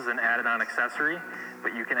light. This is an added-on accessory,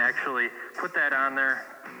 but you can actually put that on there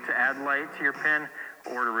to add light to your pin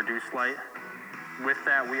or to reduce light. With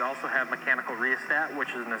that, we also have mechanical rheostat, which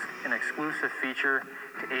is an exclusive feature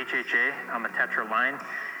to HHA on the Tetra line.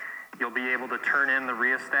 You'll be able to turn in the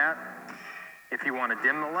rheostat if you want to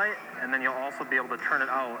dim the light, and then you'll also be able to turn it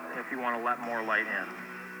out if you want to let more light in.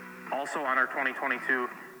 Also on our 2022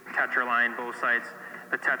 Tetra line bow sights,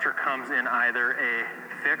 the Tetra comes in either a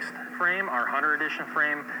fixed frame, our Hunter Edition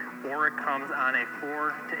frame, or it comes on a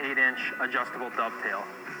 4 to 8 inch adjustable dovetail.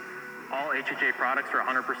 All HHA products are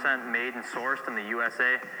 100% made and sourced in the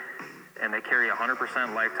USA, and they carry a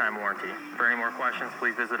 100% lifetime warranty. For any more questions,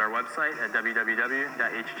 please visit our website at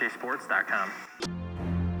www.hhsports.com.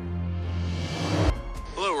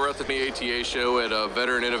 Hello, we're at the ATA show at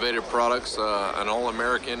Veteran Innovative Products, an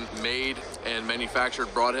all-American made and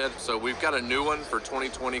manufactured broadhead. So we've got a new one for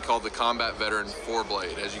 2020 called the Combat Veteran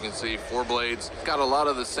 4-blade. As you can see, 4 blades. Got a lot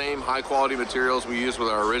of the same high-quality materials we use with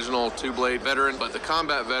our original 2-blade Veteran, but the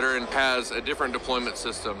Combat Veteran has a different deployment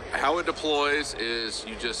system. How it deploys is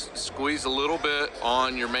you just squeeze a little bit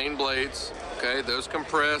on your main blades, okay? Those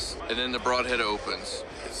compress, and then the broadhead opens.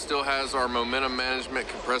 It still has our momentum management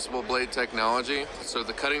compressible blade technology. So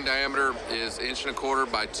the cutting diameter is 1.25 inches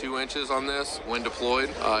by 2 inches on this when deployed.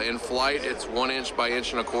 In flight, it's 1 inch by 1.25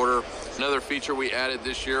 inches. Another feature we added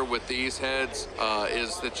this year with these heads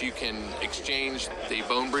is that you can exchange the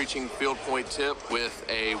bone breaching field point tip with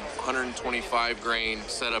a 125 grain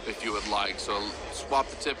setup if you would like. So swap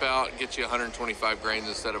the tip out, get you 125 grains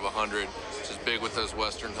instead of 100, which is big with those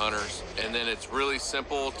Western hunters. And then it's really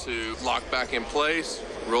simple to lock back in place,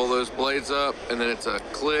 roll those blades up, and then it's a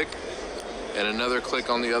click and another click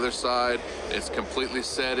on the other side. It's completely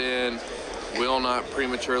set in, will not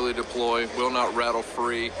prematurely deploy, will not rattle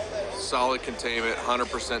free, solid containment,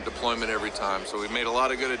 100% deployment every time. So we've made a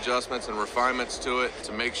lot of good adjustments and refinements to it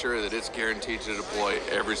to make sure that it's guaranteed to deploy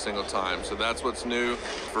every single time. So that's what's new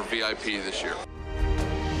for VIP this year.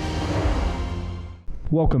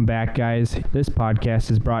 Welcome back, guys. This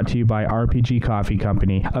podcast is brought to you by RPG Coffee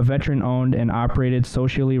Company, a veteran-owned and operated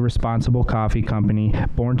socially responsible coffee company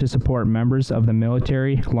born to support members of the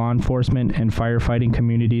military, law enforcement, and firefighting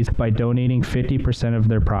communities by donating 50% of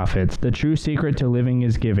their profits. The true secret to living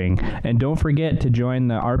is giving. And don't forget to join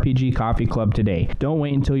the RPG Coffee Club today. Don't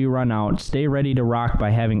wait until you run out. Stay ready to rock by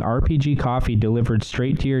having RPG coffee delivered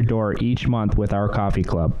straight to your door each month with our coffee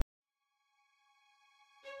club.